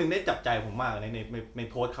าพูดนึงได้จับใจผมมากเลยใน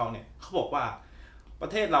โพสต์เขาเนี่ยเขาบอกว่าปร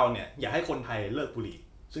ะเทศเราเนี่ยอยากให้คนไทยเลิกบุหรี่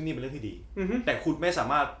ซึ่งนี่เป็นเรื่องที่ดีแต่คุณไม่สา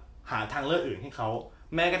มารถหาทางเลือกอื่นให้เขา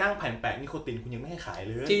แม้กระทั่งแผ่นแปะนิโคตินคุณยังไม่ให้ขาย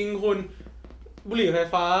เลยจริงคุณบุหรี่ไฟ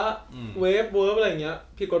ฟ้าเวฟเวิร์บอะไรอย่างเงี้ย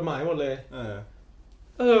ผิดกฎหมายหมดเลย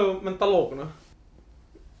มันตลกเนาะ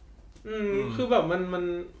คือแบบมัน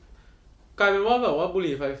กลายเป็นว่าแบบว่าบุห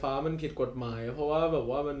รี่ไฟฟ้ามันผิดกฎหมายเพราะว่าแบบ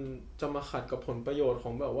ว่ามันจะมาขัดกับผลประโยชน์ข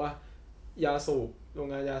องแบบว่ายาสูบโรง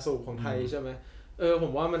งานยาสูบของไทยใช่ไหมผ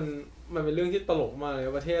มว่ามันเป็นเรื่องที่ตลกมากเลย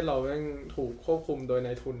ประเทศเราแม่งถูกควบคุมโดยน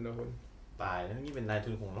ายทุนนะคุณตายแล้วนี่เป็นนายทุ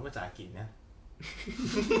นของรัฐประชากิจนะ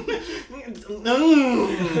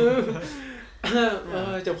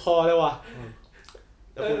เจ็บคอเลยว่ะ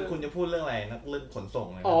แต่คุณจะพูดเรื่องอะไรนะเรื่องขนส่ง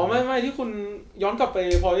อะไรไม่ที่คุณย้อนกลับไป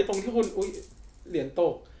พอไอ้ตรงที่คุณเหรียญต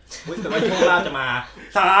กแต่ว่าช่วงล่าจะมา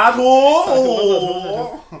สาธุโอ้โห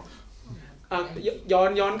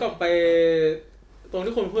ย้อนกลับไปตรง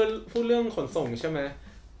ที่คุณพูดเรื่องขนส่งใช่ไหม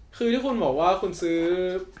คือที่คุณบอกว่าคุณซื้อ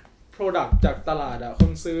product จากตลาดอ่ะ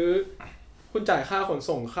คุณจ่ายค่าขน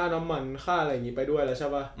ส่งค่าน้ำมันค่าอะไรอย่างงี้ไปด้วยแล้วใช่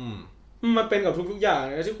ป่ะมันเป็นกับทุกอย่าง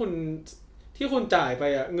นะที่คุณจ่ายไป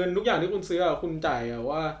อ่ะเงินทุกอย่างที่คุณซื้ออ่ะคุณจ่ายอ่ะ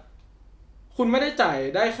ว่าคุณไม่ได้จ่าย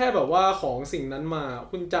ได้แค่แบบว่าของสิ่งนั้นมา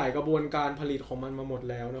คุณจ่ายกระบวนการผลิตของมันมาหมด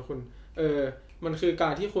แล้วนะคุณมันคือกา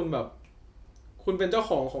รที่คุณแบบคุณเป็นเจ้า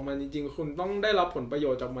ของมันจริงๆคุณต้องได้รับผลประโย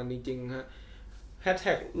ชน์จากมันจริงๆฮะแฮชแ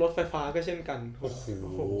ท็กรถไฟฟ้าก็เช่นกันโอ้โห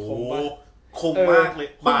คมมากเลย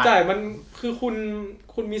คุณจ่ายมันคือ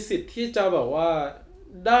คุณมีสิทธิ์ที่จะแบบว่า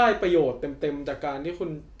ได้ประโยชน์เต็มๆจากการที่คุณ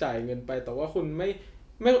จ่ายเงินไปแต่ว่าคุณไ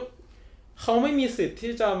ม่เขาไม่มีสิทธิ์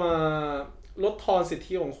ที่จะมาลดทอนสิท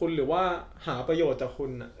ธิของคุณหรือว่าหาประโยชน์จากคุ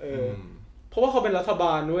ณเพราะว่าเขาเป็นรัฐบ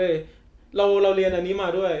าลด้วยเราเรียนอันนี้มา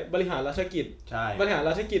ด้วยบริหารราชกิจใช่บริหารร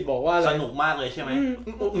าชกิจบอกว่าอะไรสนุกมากเลยใช่ไหม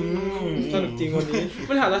สนุกจริงวันนี้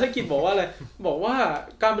บริหารราชกิจบอกว่าอะไรบอกว่า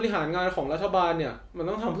การบริหารงานของรัฐบาลเนี่ยมัน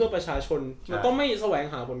ต้องทำเพื่อประชาชนมันต้องไม่แสวง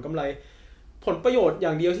หาผลกำไรผลประโยชน์อย่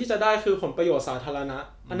างเดียวที่จะได้คือผลประโยชน์สาธารณะ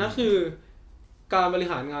อันนั้นคือการบริ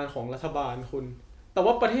หารงานของรัฐบาลคุณแต่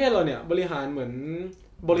ว่าประเทศเราเนี่ยบริหารเหมือน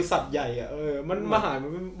บริษัทใหญ่อ่ะมันมหามั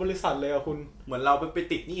นเป็นบริษัทเลยอ่ะคุณเหมือนเราไป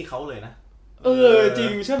ติดหนี้เขาเลยนะจริ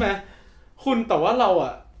งใช่ไหมคุณแต่ว่าเราอ่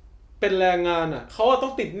ะเป็นแรงงานอ่ะเขาต้อ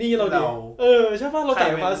งติดหนี้เราดิใช่ป่ะเราจ่า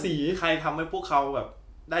ยภาษีใครทำให้พวกเขาแบบ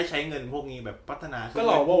ได้ใช้เงินพวกนี้แบบพัฒนาก็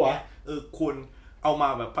เราป่ะวะคุณเอามา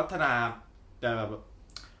แบบพัฒนาแต่แบบ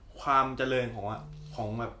ความเจริญของ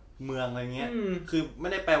แบบเมืองอะไรเงี้ยคือไม่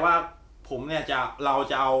ได้แปลว่าผมเนี่ยเรา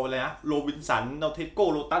จะเอาอะไรนะโรบินสันเอาเทสโก้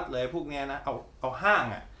โลตัสเลยพวกเนี้ยนะเอาห้าง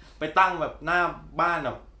อ่ะไปตั้งแบบหน้าบ้านแ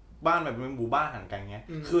บบเป็นหมู่บ้านหันกันเงี้ย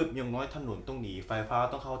คืออย่างน้อยถนนต้องดีไฟฟ้า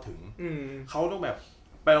ต้องเข้าถึงเขาต้องแบบ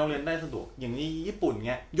ไปโรงเรียนได้สะดวกอย่างนี้ญี่ปุ่นเ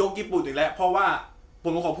งี้ยยกญี่ปุ่นอีกแล้วเพราะว่าผ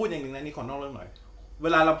มขอพูดอย่างนึงนะนี่ขอนอกเรื่องหน่อยเว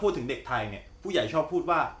ลาเราพูดถึงเด็กไทยเนี่ยผู้ใหญ่ชอบพูด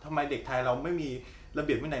ว่าทำไมเด็กไทยเราไม่มีระเ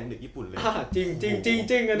บียบวินัยเหมือนเด็กญี่ปุ่นเลยจริงจริงจริง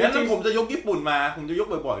จริงอันนี้งั้นผมจะยกญี่ปุ่นมาผมจะยก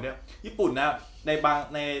บ่อยๆเนี่ยญี่ปุ่นนะใ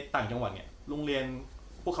นต่างจังหวัดเนี่ยโรงเรียน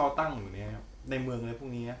พวกเขาตั้งอยู่เนี่ยในเมืองอะไรพว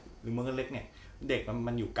กนี้หรือเมืองเล็กเนี่ยเด็ก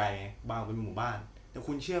มันอยู่ไกลบางเป็นหมู่บ้าน แต่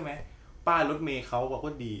คุณเชื่อไหมป้ายรถเมล์เขาบอกว่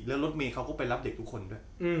าดีแล้วรถเมล์เขาก็ไปรับเด็กทุกคนด้วย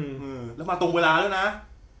แล้วมาตรงเวลาแล้วนะ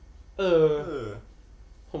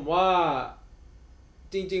ผมว่า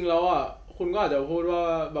จริงๆแล้วอ่ะคุณก็อาจจะพูดว่า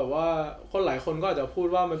แบบว่าคนหลายคนก็อาจจะพูด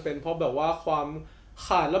ว่ามันเป็นเพราะแบบว่าความข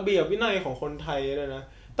าดระเบียบวินัยของคนไทยเลยนะ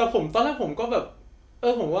แต่ผมตอนแรกผมก็แบบ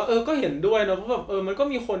ผมว่าก็เห็นด้วยนะเพราะแบบมันก็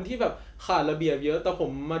มีคนที่แบบขาดระเบียบเยอะแต่ผ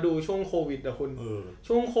มมาดูช่วงโควิดอะคุณ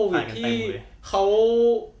ช่วงโควิดที่เขา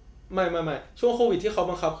ไม่ช่วงโควิดที่เขา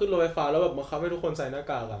บังคับขึ้นรถไฟฟ้าแล้วแบบบังคับให้ทุกคนใส่หน้า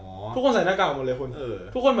กากอะทุกคนใส่หน้ากากหมดเลยคุณ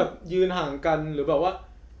ทุกคนแบบยืนห่างกันหรือแบบว่า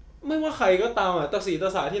ไม่ว่าใครก็ตามอะตาสีตา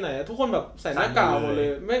สาที่ไหนทุกคนแบบใส่หน้ากากหมดเลย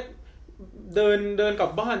ไม่เดินกลับ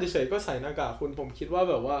บ้านเฉยๆก็ใส่หน้ากากคุณผมคิดว่า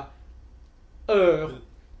แบบว่า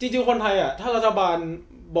จริงๆคนไทยอะถ้ารัฐบาล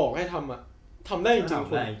บอกให้ทำอะทำได้จริงๆ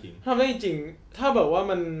คุณทำได้จริงถ้าแบบว่า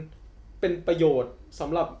มันเป็นประโยชน์ส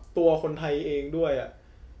ำหรับตัวคนไทยเองด้วยอะ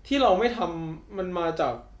ที่เราไม่ทำมันมาจา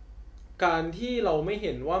กการที่เราไม่เ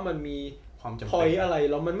ห็นว่ามันมีความจำเป็น point อะไร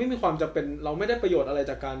เรามันไม่มีความจำเป็นเราไม่ได้ประโยชน์อะไร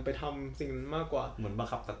จากการไปทำสิ่งนั้นมากกว่าเหมือนบัง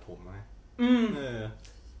คับตัดผมไหม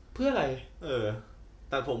เพื่ออะไร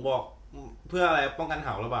ตัดผมบอกเพื่ออะไรป้องกันห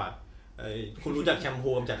าวระบาดคุณรู้จักแชมพู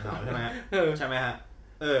กำจัดหาวใช่ไหมใช่ไหมฮะ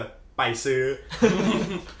ไปซื้อ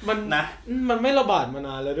มันนะมันไม่ระบาดมาน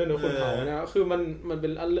านแล้วด้วยนะคนเผานะคือมันเป็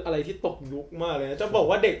นอะไรที่ตกยุคมากเลยจะบอก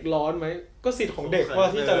ว่าเด็กร้อนไหมก็สิทธิ์ของเด็กว่า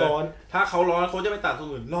ที่จะร้อนถ้าเขาร้อนเขาจะไปตัดตรง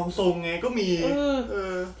อื่นลองทรงไงก็มี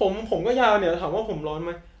ผมก็ยาวเนี่ยถามว่าผมร้อนไห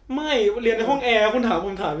มไม่เรียนในห้องแอร์คุณถามผ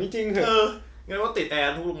มถามจริงๆเหรองั้นว่าติดแอ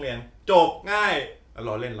ร์ทุกโรงเรียนจบง่าย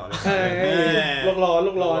ล้อเล่นโลกร้อน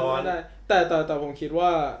ไม่ได้แต่ผมคิดว่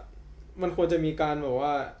ามันควรจะมีการแบบว่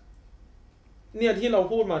าเนี่ยที่เรา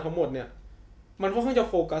พูดมาทั้งหมดเนี่ยมันค่อนข้างจะ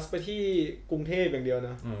โฟกัสไปที่กรุงเทพอย่างเดียวน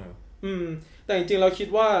ะแต่จริงๆเราคิด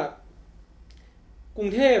ว่ากรุง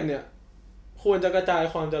เทพเนี่ยควรจะกระจาย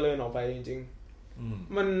ความเจริญออกไปจริง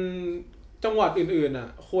ๆมันจังหวัดอื่นๆน่ะ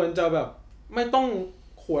ควรจะแบบไม่ต้อง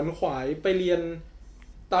ขวนขวายไปเรียน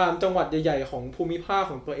ตามจังหวัดใหญ่ๆของภูมิภาค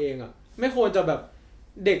ของตัวเองอ่ะไม่ควรจะแบบ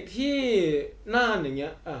เด็กที่น่านอย่างเงี้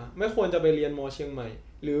ยไม่ควรจะไปเรียนม.เชียงใหม่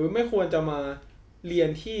หรือไม่ควรจะมาเรีย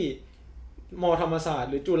นที่ม.ธรรมศาสตร์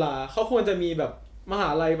หรือจุฬาเขาควรจะมีแบบมหา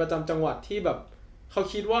ลัยประจำจังหวัดที่แบบเขา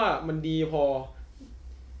คิดว่ามันดีพอ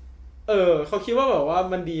เขาคิดว่าแบบว่า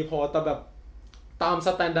มันดีพอแต่แบบตามส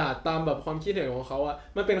แตนดาร์ดตามแบบความคิดเห็นของเขาอ่ะ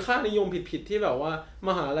มันเป็นค่านิยมผิดๆที่แบบว่าม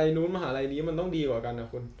หาลัยนู้นมหาลัยนี้มันต้องดีกว่ากันนะ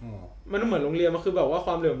คุณมันเหมือนโรงเรียนมันคือแบบว่าค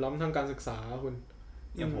วามเหลื่อมล้ำทางการศึกษาคุณ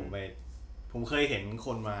อย่างผมเคยเห็นค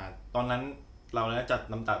นมาตอนนั้นเราเนี่ยจัด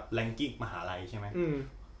ลำดับแรงกิ้งมหาลัยใช่ไหม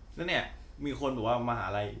แล้วเนี่ยมีคนบอกว่ามหา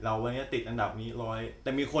ลัยเราวันนี้ติดอันดับนี้100แ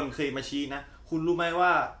ต่มีคนเคยมาชี้นะคุณรู้ไหมว่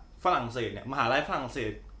าฝรั่งเศสเนี่ยมหาลัยฝรั่งเศ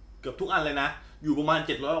สเกือบทุกอันเลยนะอยู่ประมาณ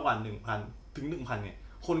700กว่า 1,000 ถึง 1,000 เนี่ย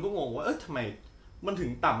คนก็งงว่าทำไมมันถึ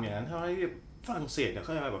งต่ำอย่างนั้นทั้งที่ฝรั่งเศสเนี่ยเข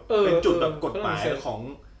าจะแบบเป็นจุดแบบกฎหมายของ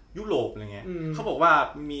ยุโรปอะไรเงี้ยเขาบอกว่า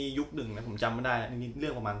มียุคหนึ่งนะผมจำไม่ได้นี่เรื่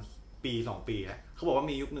องประมาณปี2ปีแล้วเขาบอกว่า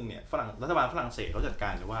มียุคหนึ่งเนี่ยรัฐบาลฝรั่งเศสเขาจัดกา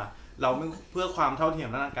รเลยว่าเราไม่เพื่อความเท่าเทียม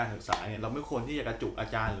ด้านการศึกษาเนี่ยเราไม่ควรที่จะกระจุกอา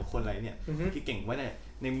จารย์หรือคนอะไรเนี่ยที่เก่งไว้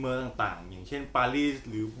ในเมืองต่างๆอย่างเช่นปารีส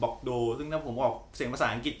หรือบอกโดซึ่งถ้าผมออกเสียงภาษา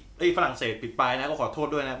อังกฤษฝรั่งเศสปิดปลายนะก็ขอโทษ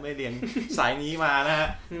ด้วยนะไม่เรียนสายนี้มานะฮะ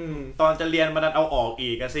ตอนจะเรียนมันเอาออก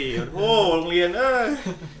อีกสิโอ้โรงเรียน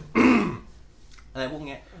อะไรพวกเ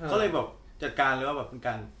นี้ยเขาเลยแบบจัดการเลยว่าแบบเป็นก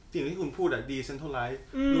ารสิ่งที่คุณพูดอะ decentralize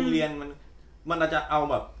โรงเรียนมันอาจจะเอา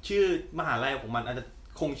แบบชื่อมหาลัยของมันอาจจะ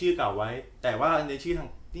คงชื่อเก่าไว้แต่ว่าในชื่อทาง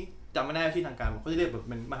นี่จำไม่ได้ที่ทางการเขาจะเรียกแบบ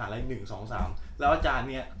เป็นมหาลัย1 2 3แล้วอาจารย์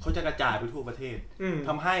เนี่ยเขาจะกระจายไปทั่วประเทศท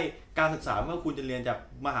ำให้การศึกษาเมื่อคุณจะเรียนจาก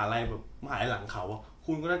มหาลัยแบบมหาลัยหลังเขา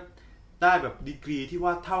คุณก็ได้แบบดีกรีที่ว่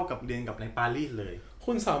าเท่ากับเรียนกับในปารีสเลย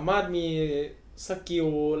คุณสามารถมีสกิล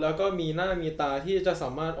แล้วก็มีหน้ามีตาที่จะส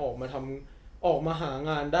ามารถออกมาหา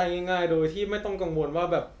งานได้ง่ายๆโดยที่ไม่ต้องกังวลว่า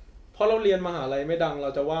แบบเพราะเราเรียนมหาลัยไม่ดังเรา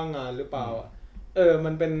จะว่างงานหรือเปล่า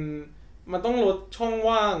มันต้องลดช่อง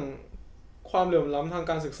ว่างความเหลื่อมล้ำทาง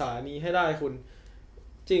การศึกษานี้ให้ได้คุณ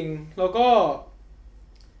จริงแล้วก็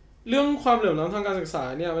เรื่องความเหลื่อมล้ำทางการศึกษา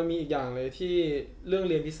เนี่ยมันมีอีกอย่างเลยที่เรื่อง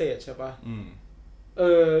เรียนพิเศษใช่ปะ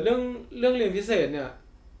เรื่องเรียนพิเศษเนี่ย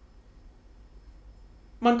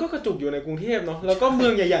มันก็กระจุกอยู่ในกรุงเทพเนาะแล้วก็เมื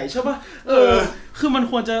องใหญ่ๆใช่ปะคือมัน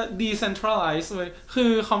ควรจะ decentralize เลยคื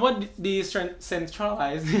อคำว่า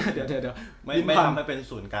decentralize เนี่ยเดี๋ยวไม่ทำให้เป็น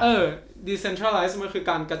ศูนย์กลาง decentralize มันคือ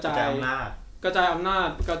การกระจายอำนาจกระ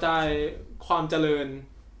จายความเจริญ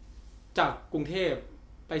จากกรุงเทพ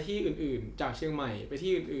ไปที่อื่นๆจากเชียงใหม่ไป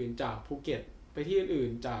ที่อื่นๆจากภูเก็ตไปที่อื่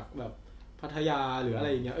นๆจากแบบพัทยาหรืออะไร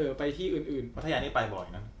อย่างเงี้ยไปที่อื่นๆพัทยานี่ไปบ่อย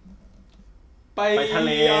นะไปทะเ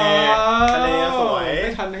ลสวยไ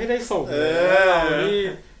ม่ทันให้ได้ส่งเรานี่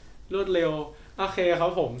รวดเร็วโอเคครั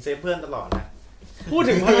บผมเซฟเพื่อนตลอดนะ พูด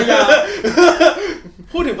ถึงพัทยา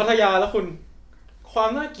พูดถึงพัทยาแล้วคุณความ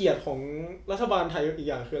น่าเกลียดของรัฐบาลไทยอีก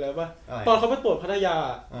อย่างคืออะไรป่ะตอนเขาไปตรวจพัทยา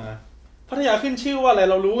พัทยาขึ้นชื่อว่าอะไร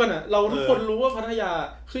เรารู้กันอ่ะเราทุกคนรู้ว่าพัทยา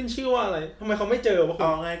ขึ้นชื่อว่าอะไรทำไมเขาไม่เจอวะคุณเอ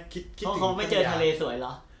าไงคิดเขาไม่เจอทะเลสวยเหร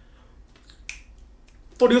อ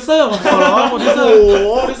โปรดิวเซอร์ผมขอร้องโปรดิวเซ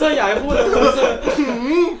อร์อยากให้พูดเลยโปรดิวเซอร์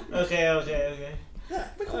โอเค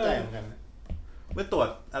ไม่เข้าใจเหมือนกันไม่ตรวจ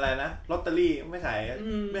อะไรนะลอตเตอรี่ไม่ขาย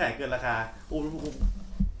เกินราคา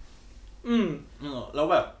แล้ว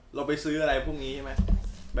แบบเราไปซื้ออะไรพวกนี้ใช่ไหม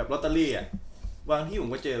แบบลอตเตอรี่อ่ะบางที่ผม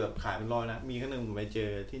ก็เจอแบบขายเป็นร้อยนะมีครั้งนึงผมไปเจอ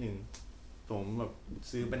ที่นึงผมแบบ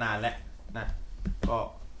ซื้อไปนานแล้วนะก็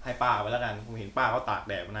ให้ป้าไปแล้วกันผมเห็นป้าเขาตาก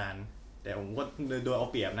แดดมานานแต่ผมก็โดนเอา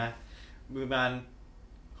เปรียบนะประมาณ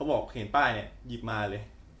เขาบอกเห็นป้ายเนี่ยหยิบมาเลย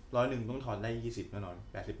100ต้องถอนได้20แน่นอน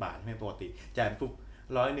80 บาทไม่ปกติจ่ายปุ๊บ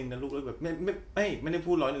100นะลูกแล้วแบบไม่ได้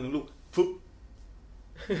พูด100นะลูกฟึบ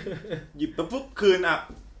หยิบปุ๊บคืนอ่ะ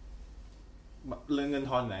เงิน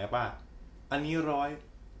ทอนไหนป้าอันนี้100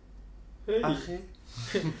โอเค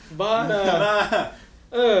บ้า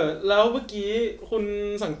แล้วเมื่อกี้คุณ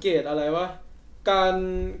สังเกตอะไรวะ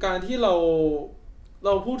การที่เร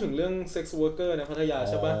าพูดถึงเรื่อง sex worker ในพัทยา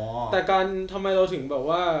ใช่ป่ะแต่การทำไมเราถึงแบบ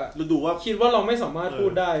ว่าดูว่าคิดว่าเราไม่สามารถพู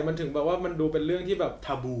ดได้มันถึงแบบว่ามันดูเป็นเรื่องที่แบบท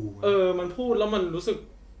าบูมันพูดแล้วมันรู้สึก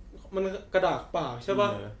มันกระดากปากใช่ป่ะ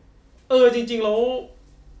จริงๆแล้ว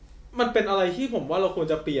มันเป็นอะไรที่ผมว่าเราควร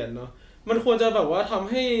จะเปลี่ยนเนาะมันควรจะแบบว่าทำ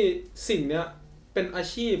ให้สิ่งเนี้ยเป็นอา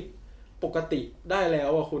ชีพปกติได้แล้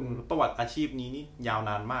วอ่ะคุณประวัติอาชีพนี้นี่ยาว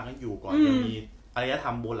นานมากนะอยู่ก่อนยังมีอารยธร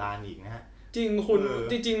รมโบราณอีกนะฮะจริงคุณ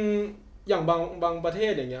จริงๆอย่างบางประเท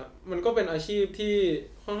ศอย่างเงี้ยมันก็เป็นอาชีพที่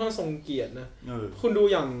ค่อนข้างทรงเกียรตินะคุณดู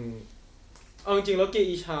อย่างเอาจริงๆแล้วเกย์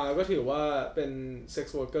อีชาก็ถือว่าเป็นเซ็ก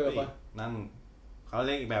ซ์วอร์เกอร์ป่ะนั่นเขาเ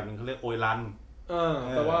รียกอีกแบบนึงเขาเรียกโอยรัน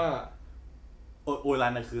แต่ว่าโอยรั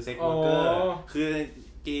นน่ะคือเซ็กซ์วอร์เกอร์คือ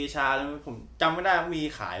เกย์อีชาผมจำไม่ได้ว่ามี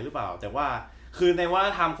ขายหรือเปล่าแต่ว่าคือในวัฒน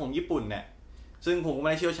ธรรมของญี่ปุ่นเนี่ยซึ่งผมก็ไ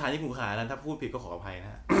ม่ได้เชี่ยวชาญญี่ปุ่นขนาดนั้นถ้าพูดผิดก็ขออภัยน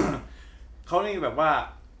ะ เขานี่แบบว่า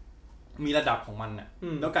มีระดับของมันน่ะ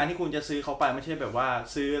แล้วการที่คุณจะซื้อเขาไปไม่ใช่แบบว่า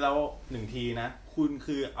ซื้อแล้ว1ทีนะคุณ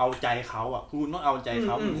คือเอาใจเขาอ่ะคุณต้องเอาใจเข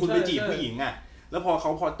าคุณไปจีบผู้หญิงอ่ะแล้วพ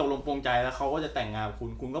อตกลงปรงใจแล้วเขาก็จะแต่งงาน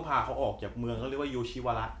คุณก็พาเขาออกจากเมืองเขาเรียกว่าโยชิว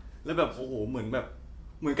าระแล้วแบบโอ้โหเหมือ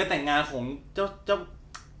นการแต่งงานของเ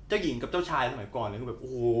จ้าหญิงกับเจ้าชายสมัยก่อนเลยคือแบบโอ้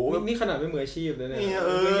โหนี่ขนาดไม่มืออาชีพเลยเนี่ย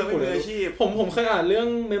ไม่มืออาชีพผมเคยอ่านเรื่อง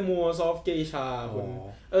Memoirs of Geisha คุณ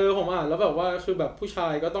ผมอ่านแล้วแบบว่าคือแบบผู้ชา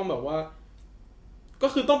ยก็ต้องแบบว่าก็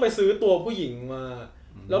คือต้องไปซื้อตัวผู้หญิงมา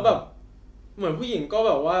แล้วแบบเหมือนผู้หญิงก็แ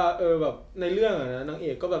บบว่าแบบในเรื่องนะนางเอ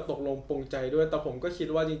กก็แบบตกลงปรงใจด้วยแต่ผมก็คิด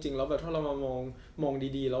ว่าจริงๆแล้วแบบถ้าเรามามอง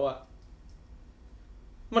ดีๆแล้วอ่ะ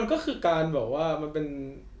มันก็คือการแบบว่ามันเป็น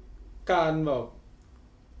การแบบ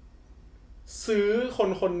ซื้อ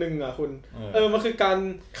คนหนึ่งอ่ะคุณมันคือการ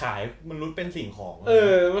ขายมนุษย์เป็นสิ่งของ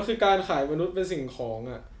มันคือการขายมนุษย์เป็นสิ่งของ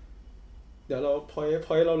อ่ะเดี๋ยวเราพ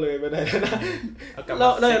อยเราเลยไปไหนนะเรา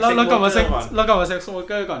กลับมาเซ็กซ์วอร์เ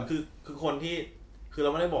กอร์ก่อนคือคนที่คือเร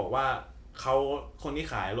าไม่ได้บอกว่าคนที่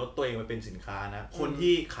ขายรถตัวเองมาเป็นสินค้านะคน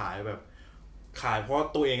ที่ขายแบบขายเพราะ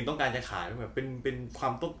ตัวเองต้องการจะขายแบบเป็นควา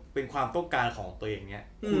มต้องการของตัวเองเนี้ย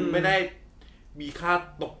คุณไม่ได้มีค่า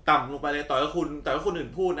ตกต่ำลงไปเลยแต่ว่าคนอื่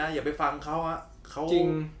นพูดนะอย่าไปฟังเขาอะเข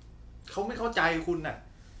าไม่เข้าใจคุณน่ะ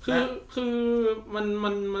คือ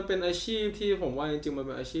มันเป็นอาชีพที่ผมว่าจริงๆมันเ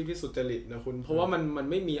ป็นอาชีพที่สุจริตนะคุณเพราะว่ามัน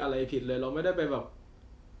ไม่มีอะไรผิดเลยเราไม่ได้ไปแบบ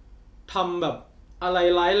ทำแบบอะไร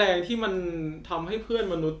ร้ายแรงที่มันทำให้เพื่อน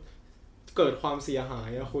มนุษย์เกิดความเสียหาย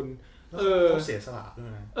อะคุณเขาเสียสละด้ว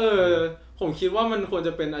ยนะผมคิดว่ามันควรจ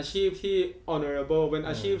ะเป็นอาชีพที่ honorable เป็น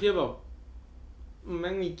อาชีพที่แบบแ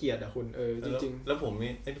ม่งมีเกียรติอะคุณจริงๆแล้วผ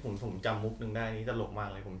มจำมุกนึงได้นี่ตลกมาก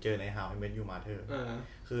เลยผมเจอใน How I Met Your Mother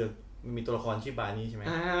คือมีตัวละครชื่อบาร์นี่ใช่ไหม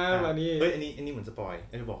บาร์นี่อันนี้เหมือนสปอย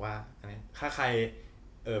จะบอกว่าอันนี้ถ้าใคร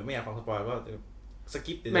ไม่อยากฟังสปอยก็ส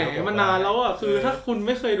กิปแหมมันนานแล้วอ่ะคือถ้าคุณไ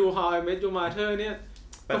ม่เคยดู How I Met Your Mother เนี่ย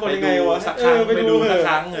เป็นคนยังไงวะไปดูสักค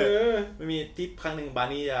รั้งมันมีที่ครั้งนึงบา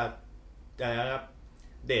ร์นี่จะนะครับ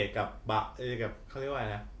เดทกับเขาเรียกว่า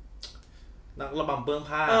นะนักระบำเปื้อง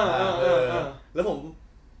ผ้าแล้ว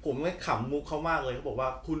ผมไม่ขำมุกเขามากเลยเขาบอกว่า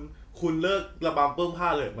คุณเลิกระบำเปื้องผ้า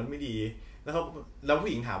เลยมันไม่ดีแล้วผู้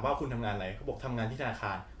หญิงถามว่าคุณทำงานอะไรเขาบอกทำงานที่ธนาค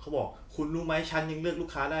ารเขาบอกคุณรู้ไหมฉันยังเลือกลูก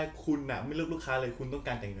ค้าได้คุณน่ะไม่เลือกลูกค้าเลยคุณต้องก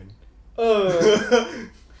ารแต่เงิน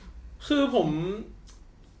คือผม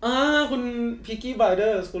คุณพิกกี้ไบเดอ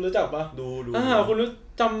ร์คุณรู้จักปะดูคุณ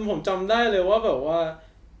ผมจำได้เลยว่าแบบว่า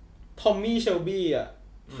ทอมมี่เชลบี้อ่ะ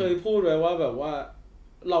เคยพูดไว้ว่าแบบว่า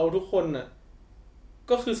เราทุกคนน่ะ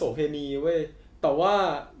ก็คือโสเภณีเว้ยแต่ว่า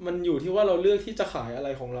มันอยู่ที่ว่าเราเลือกที่จะขายอะไร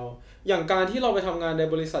ของเราอย่างการที่เราไปทำงานใน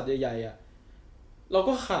บริษัทใหญ่ๆอ่ะเรา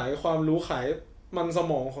ก็ขายความรู้ขาย มันส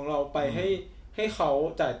มองของเราไปให้เขา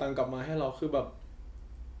จ่ายตังค์กลับมาให้เราคือแบบ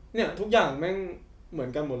เนี่ยทุกอย่างแม่งเหมือ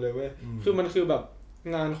นกันหมดเลยเว้ยคือมันคือแบบ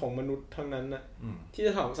งานของมนุษย์ทั้งนั้นน่ะที่จ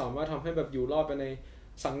ะสามารถทำให้แบบอยู่รอดไปใน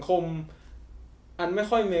สังคมอันไม่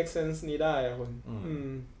ค่อย make sense นี้ได้อะคุณ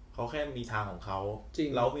เขาแค่มีทางของเขา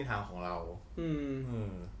เรามีทางของเรา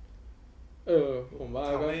ผมว่า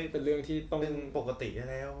ก็เป็นเรื่องที่ต้องเป็นปกติได้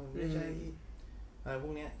แล้วไม่ใช่อะไรพว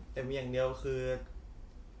กเนี้ยแต่มีอย่างเดียวคือ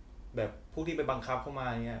แบบพวกที่ไปบังคับเข้ามา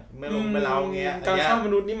เงี้ยไม่ลงไม่เล่าเงี้ยการฆ่าม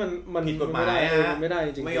นุษย์นี่มันผิดกฎหมายไม่ได้จ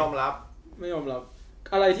ริงไม่ยอมรับ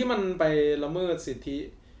อะไรที่มันไปละเมิดสิทธิ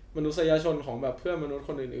มนุษยชนของแบบเพื่อนมนุษย์ค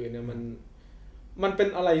นอื่นๆเนี่ยมันเป็น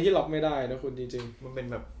อะไรที่รับไม่ได้นะคุณจริงๆมันเป็น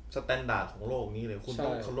แบบสแตนดาร์ดของโลกนี้เลยคุณต้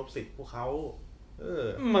องเคารพสิทธิพวกเขา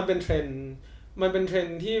มันเป็นเทรน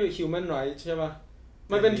ด์ที่ human rights ใช่ป่ะ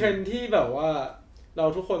มันเป็นเทรนด์ที่แบบว่าเรา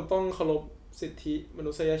ทุกคนต้องเคารพสิทธิม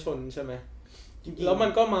นุษยชนใช่ไหมแล้วมั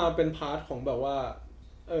นก็มาเป็นพาร์ทของแบบว่า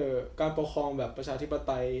การปกครองแบบประชาธิปไ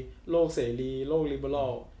ตยโลกเสรีโลกลิเบอรั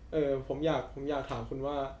ลผมอยากถามคุณ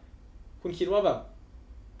ว่าคุณคิดว่าแบบ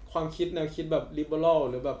ความคิดแนวคิดแบบลิเบอรัล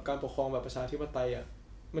หรือแบบการปกครองแบบประชาธิปไตยอ่ะ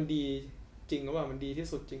มันดีจริงหรือเปล่ามันดีที่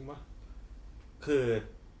สุดจริงป่ะคือ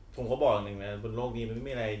ผมก็บอกหนึ่งนะบนโลกนี้มันไม่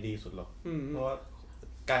มีอะไรดีสุดหรอกเพราะว่า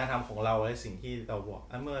การกระทำของเราและสิ่งที่เราบอก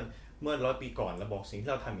เมื่อ100 ปีก่อนเราบอกสิ่ง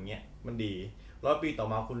ที่เราทำอย่างเงี้ยมันดี100 ปีต่อ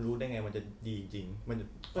มาคุณรู้ได้ไงมันจะดีจริงมัน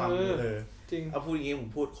ความจริงเอาพูดอย่างงี้ผม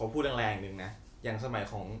ขอพูดแรงๆนึงนะอย่างสมัย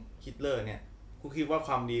ของฮิตเลอร์เนี่ยคุณคิดว่าค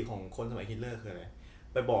วามดีของคนสมัยฮิตเลอร์คืออะไร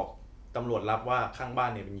ไปบอกตำรวจรับว่าข้างบ้า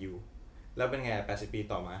นเนี่ยเป็นยูแล้วเป็นไง80 ปี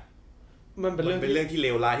ต่อมามันเป็นเรื่องที่เล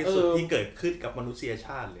วร้ายที่สุดที่เกิดขึ้นกับมนุษยช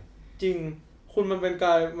าติเลยจริงคุณมันก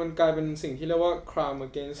ลายเป็นสิ่งที่เรียกว่า crime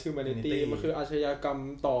against humanity มันคืออาชญากรรม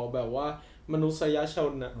ต่อแบบว่ามนุษยช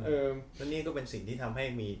นน่ะแล้วนี่ก็เป็นสิ่งที่ทำให้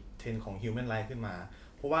มีเทรนด์ของ human rights ขึ้นมา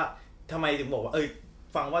เพราะว่าทำไมถึงบอกว่า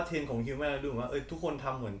ฟังว่าเทรนด์ของ human rights ดูว่าทุกคนท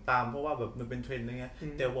ำเหมือนตามเพราะว่าแบบมันเป็นเทรนด์อะไรเงี้ย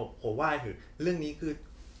แต่ผมว่าคือเรื่องนี้คือ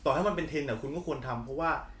ต่อให้มันเป็นเทรนด์น่ะคุณก็ควรทำเพราะว่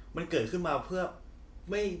ามันเกิดขึ้นมาเพื่อ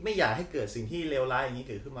ไม่อยากให้เกิดสิ่งที่เลวร้ายอย่างนี้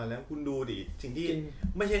เกิดขึ้นมาแล้วคุณดูดิสิ่งที่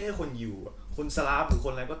ไม่ใช่แค่คนอยู่คนสลาฟหรือค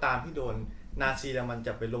นอะไรก็ตามที่โดนนาซีแล้วมันจ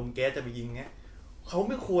ะไปลงแก๊สจะไปยิงเงี้ยเขา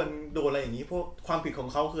ไม่ควรโดนอะไรอย่างนี้เพราะความผิดของ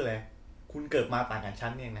เขาคืออะไรคุณเกิดมาต่างกันชั้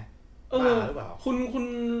นเนี่ยนะหรือเปล่าคุณ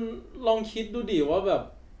ลองคิดดูดิว่าแบบ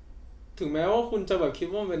ถึงแม้ว่าคุณจะแบบคิด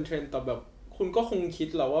ว่ามันเป็นเทรนด์แต่แบบคุณก็คงคิด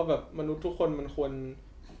แหละว่าแบบมนุษย์ทุกคนมันควร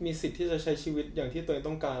มีสิทธิ์ที่จะใช้ชีวิตอย่างที่ตัวเอง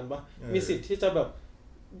ต้องการป่ะมีสิทธิ์ที่จะแบบ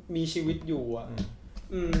มีชีวิตอยู่อ่ะ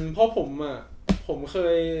เพราะผมเค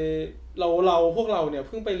ยพวกเราเนี่ยเ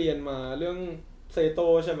พิ่งไปเรียนมาเรื่องเพลโต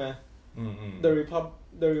ใช่ไหม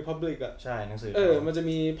The Republic อ่ะใช่หนังสือมันจะ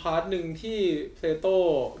มีพาร์ทนึงที่เพลโต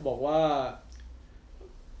บอกว่า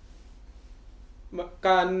ก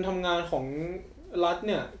ารทำงานของรัฐเ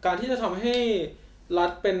นี่ยการที่จะทำให้รั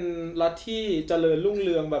ฐเป็นรัฐที่เจริญรุ่งเ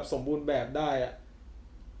รืองแบบสมบูรณ์แบบได้อ่ะ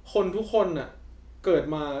คนทุกคนน่ะเกิด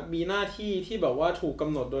มามีหน้าที่ที่แบบว่าถูกก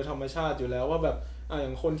ำหนดโดยธรรมชาติอยู่แล้วว่าแบบอย่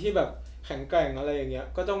างคนที่แบบแข็งแกร่งอะไรอย่างเงี้ย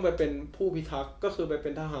ก็ต้องไปเป็นผู้พิทักษ์ก็คือไปเป็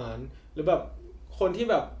นทหารหรือแบบคนที่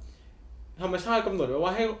แบบธรรมชาติกำหนดไว้ว่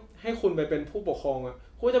าให้คุณไปเป็นผู้ปกครองอ่ะ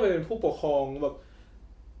คุณจะไปเป็นผู้ปกครองแบบ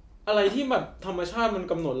อะไรที่แบบธรรมชาติมัน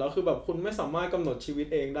กำหนดแล้วคือแบบคุณไม่สามารถกำหนดชีวิต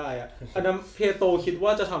เองได้อ่ะอันนั้นเพโตคิดว่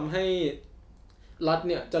าจะทำให้รัฐเ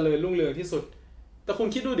นี่ยเจริญรุ่งเรืองที่สุดแต่คุณ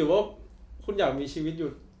คิดดูดิว่าคุณอยากมีชีวิตอยู่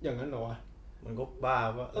อย่างนั้นเหรอวะมันก็บ้า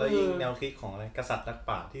ว่าแล้วยิ่งแนวคิดของอะไรกษัตริย์รัก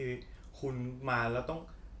ป่าที่คุณมาแล้วต้อง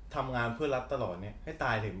ทำงานเพื่อรัฐตลอดเนี่ยให้ต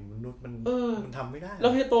ายถึงมนุษย์มันทำไม่ได้แล้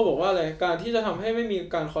วเพโตบอกว่าอะไรการที่จะทำให้ไม่มี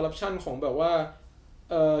การคอร์รัปชันของแบบว่า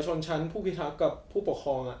ชนชั้นผู้พิทักษ์กับผู้ปกคร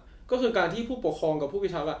องอ่ะก็คือการที่ผู้ปกครองกับผู้พิ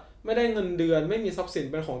ทักษ์อ่ะไม่ได้เงินเดือนไม่มีทรัพย์สิน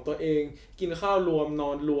เป็นของตัวเองกินข้าวรวมน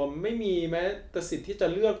อนรวมไม่มีแม้แต่สิทธิ์ที่จะ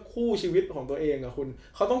เลือกคู่ชีวิตของตัวเองอ่ะคุณ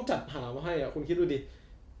เขาต้องจัดหามาให้อ่ะคุณคิดดูดิ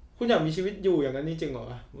คุณอยากมีชีวิตอยู่อย่างนั้นจริงๆหรอ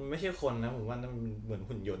มันไม่ใช่คนนะผมว่ามันเหมือน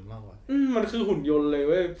หุ่นยนต์มากกว่ามันคือหุ่นยนต์เลย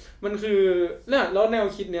เว้ยมันคือเนี่ยแล้วแนว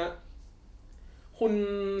คิดเนี้ยคุณ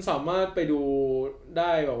สามารถไปดูไ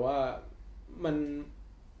ด้แบบว่ามั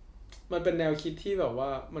นเป็นแนวคิดที่แบบว่า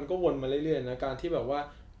มันก็วนมาเรื่อยๆนะการที่แบบว่า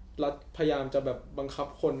รัฐพยายามจะแบบบังคับ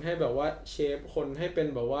คนให้แบบว่าเชฟคนให้เป็น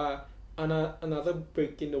แบบว่า another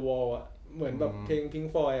brick in the wall อ่ะเหมือนแบบเพลง Pink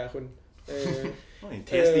Floyd อ่ะคุณเ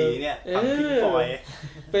ทสดีเนี่ยทำ Pink Floyd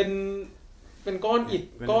เป็นก้อนอิฐ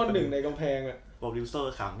ก้อนหนึ่งในกำแพงอ่ะโปรดิวเซอ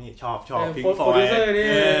ร์ขำนี่ชอบ Pink Floyd โปรดิวเซอร์นี่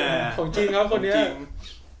ของจริงครับคนนี้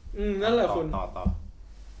นั่นแหละคุณต่อ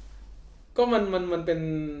ก็มันเป็น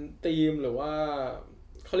ธีมหรือว่า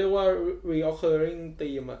เขาเรียกว่า reoccurring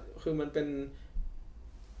theme อ่ะคือมันเป็น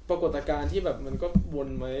ปรากฏการณ์ที่แบบมันก็วน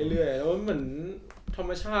มาเรื่อยๆแล้วเหมือนธรร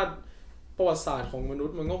มชาติประวัติศาสตร์ของมนุษ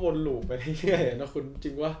ย์มันก็วนลูปไปเรื่อยๆนะคุณจ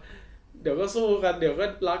ริงว่า เดี๋ยวก็สู้กันเดี๋ยวก็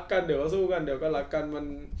รักกันเดี๋ยวก็สู้กันเดี๋ยวก็รักกันมัน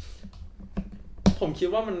ผมคิด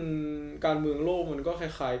ว่ามันการเมืองโลกมันก็ค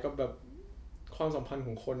ล้ายๆกับแบบความสัมพันธ์ข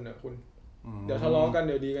องคนน่ะคุณเดี๋ยวทะเลาะกันเ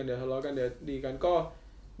ดี๋ยวดีกันเดี๋ยวทะเลาะกันเดี๋ยวดีกันก็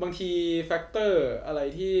บางทีแฟกเตอร์อะไร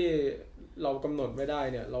ที่เรากำหนดไม่ได้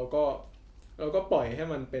เนี่ยเราก็ปล่อยให้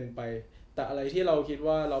มันเป็นไปแต่อะไรที่เราคิด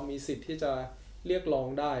ว่าเรามีสิทธิ์ที่จะเรียกร้อง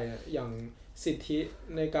ได้อย่างสิทธิ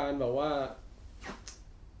ในการแบบว่า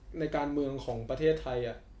ในการเมืองของประเทศไทย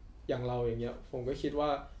อ่ะอย่างเราอย่างเงี้ยผมก็คิดว่า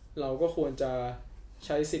เราก็ควรจะใ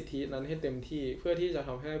ช้สิทธินั้นให้เต็มที่เพื่อที่จะท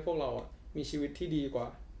ำให้พวกเรามีชีวิตที่ดีกว่า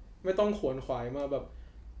ไม่ต้องขวนขวายมาแบบ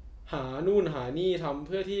หานู่นหานี่ทำเ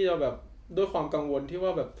พื่อที่จะแบบด้วยความกังวลที่ว่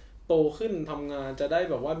าแบบโตขึ้นทำงานจะได้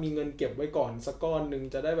แบบว่ามีเงินเก็บไว้ก่อนสักก้อนนึง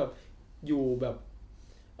จะได้แบบอยู่แบบ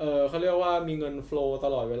เขาเรียกว่ามีเงินโฟลว์ต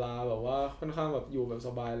ลอดเวลาแบบว่าค่อนข้างแบบอยู่แบบส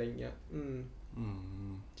บายอะไรอย่างเงี้ย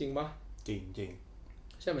จริงปะจริงจริง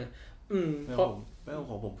ใช่ไหมเพราะไม่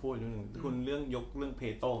ของผมพูดนิดนึงคุณเรื่องยกเรื่องเพ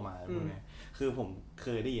โต้มาพวกนี้คือผมเค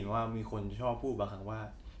ยได้ยินว่ามีคนชอบพูดบางครั้งว่า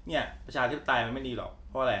เนี่ยประชาธิปไตยมันไม่ดีหรอก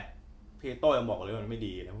เพราะอะไรเพโต้ยังบอกเลยว่ามันไม่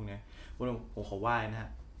ดีนะพวกนี้ผมขอว่านะฮะ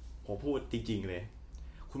ผมพูดจริงๆเลย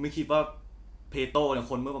คุณไม่คิดว่าเพโต้เนี่ย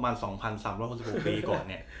คนเมื่อประมาณ 2,366 ปีก่อน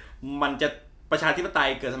เนี่ยมันจะประชาธิปไตย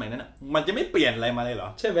เกิดสมัยนั้นอ่ะมันจะไม่เปลี่ยนอะไรมาเลยเหรอ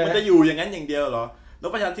ใช่ไหมมันจะอยู่อย่างนั้นอย่างเดียวเหรอแล้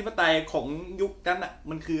วประชาธิปไตยของยุคนั้นอ่ะ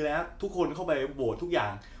มันคือแล้วทุกคนเข้าไปโหวตทุกอย่า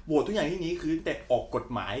งที่นี้คือแต่ออกกฎ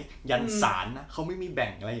หมายยันศาลนะเขาไม่มีแบ่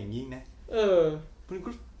งอะไรอย่างนี้นะ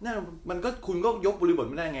มันก็คุณก็ยกบริบท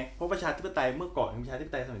ไม่ได้ไงเพราะประชาธิปไตยเมื่อก่อนกับประชาธิป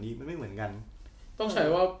ไตยสมัยนี้มันไม่เหมือนกันต้องใช้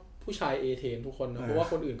ว่าผู้ชายเอเธนทุกคนนะเพราะว่า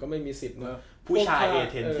คนอื่นก็ไม่มีสิทธิ์นะผู้ชายเอ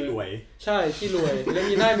เธนที่รวยใช่ที่รวยและ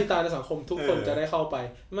มีหน้ามีตาในสังคมทุกคนจะได้เข้าไป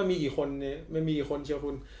มันมีกี่คนเนี่ยมันมีกี่คนเชียว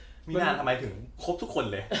คุณมีหน้าทำไมถึงครบทุกคน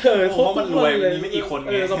เลยเพราะมันรวยมีไม่กี่คนไ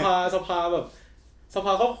งสภาแบบสภ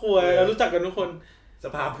าครอบครัวรู้จักกันทุกคนส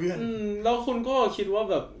ภาเพื่อนแล้วคุณก็คิดว่า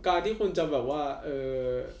แบบการที่คุณจะแบบว่า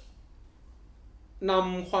น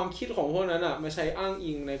ำความคิดของพวกนั้นอ่ะมาใช้อ้าง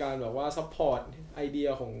อิงในการแบบว่าซัพพอร์ตไอเดีย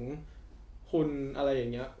ของคุณอะไรอย่า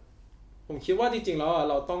งเงี้ยผมคิดว่าจริงๆแล้วอ่ะ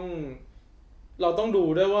เราต้องดู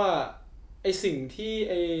ด้วยว่าไอสิ่งที่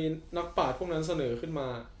ไอนักปราชญ์พวกนั้นเสนอขึ้นมา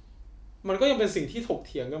มันก็ยังเป็นสิ่งที่ถกเ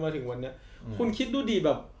ถียงกันมาถึงวันเนี้ยคุณคิดดูดีแบ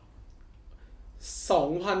บ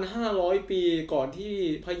 2,500 ปีก่อนที่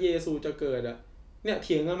พระเยซูจะเกิดอ่ะเนี่ยเ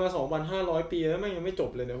ถียงกันมา 2,500 ปีแล้วแม่งยังไม่จ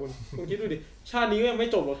บเลยนะคุณคิดดูดิชาตินี้ก็ยังไม่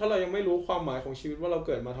จบหรอกถ้าเรายังไม่รู้ความหมายของชีวิตว่าเราเ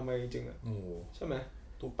กิดมาทำไมจริงๆอ่ะใช่ไหม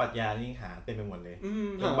ทุกปรัชญานี่หาเต็มไปหมดเลย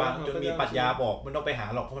จนมีปรัชญาบอกมันต้องไปหา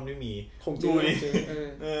หรอกเพราะมันไม่มีของจริง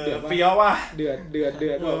เดือดเฟี้ยวว่ะเดือด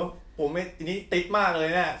ผมไม่ทีนี้ติดมากเลย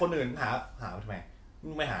เนี่ยคนอื่นหาทำไม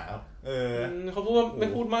ไม่หาเขาพูดว่าไม่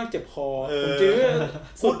พูดมากเจ็บคอผมจริง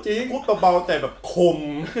สุดจริงพูดเบาๆแต่แบบคม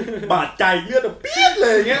บาดใจเลือดแบบปี๊ดเล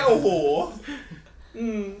ยเงี้ยโอ้โห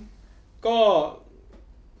ก็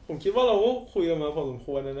ผมคิดว่าเราก็คุยกันมาพอสมค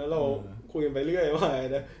วรนะเราคุยกันไปเรื่อยว่า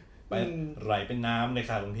นะไปไหลเป็นน้ำใน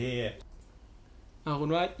ข่าวกรุงเทพคุณ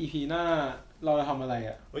ว่า EP หน้าเราจะทำอะไร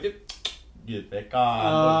อ่ะจะหยุดไปก่อน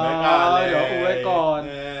เดี๋ยวคุยไว้ก่อน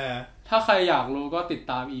ถ้าใครอยากรู้ก็ติด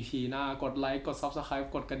ตาม EP หน้ากดไลค์กด Subscribe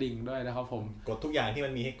กดกระดิ่งด้วยนะครับผมกดทุกอย่างที่มั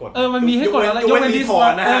นมีให้กดมันมีให้กดอะไรยกเว้น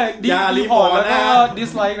Dislike นะอย่ารีพอร์ตแล้วก็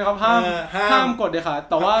Dislike นะครับห้ามกดเด็ดขาด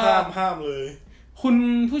แต่ว่าห้ามเลยคุณ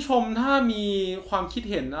ผู้ชมถ้ามีความคิด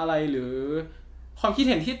เห็นอะไรหรือความคิด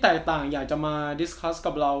เห็นที่แตกต่างอยากจะมาดิสคัส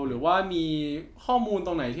กับเราหรือว่ามีข้อมูลต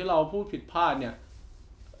รงไหนที่เราพูดผิดพลาดเนี่ย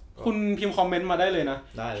คุณพิมพ์คอมเมนต์มาได้เลยนะ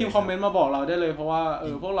พิมพ์คอมเมนต์มาบอกเราได้เลยเพราะว่า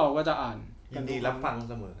พวกเราก็จะอ่านยินดีรับฟัง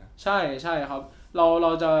เสมอใช่ครับเร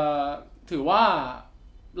าจะถือว่า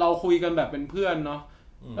เราคุยกันแบบเป็นเพื่อนเนาะ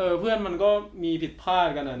เพื่อนมันก็มีผิดพลาด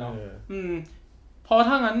กันเนาะเพราะ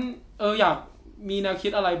ถ้างั้นอยากมีแนวคิ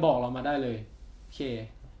ดอะไรบอกเรามาได้เลยโอเค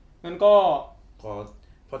งั้นก็ขอ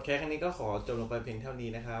พอดแคสต์ครั้งนี้ก็ขอจบลงไปเพียงเท่านี้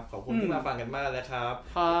นะครับขอบคุณที่มาฟังกันมากเลยครับ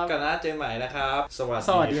กันนะเจอใหม่นะครับส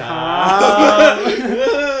วัสดีครั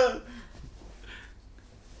บ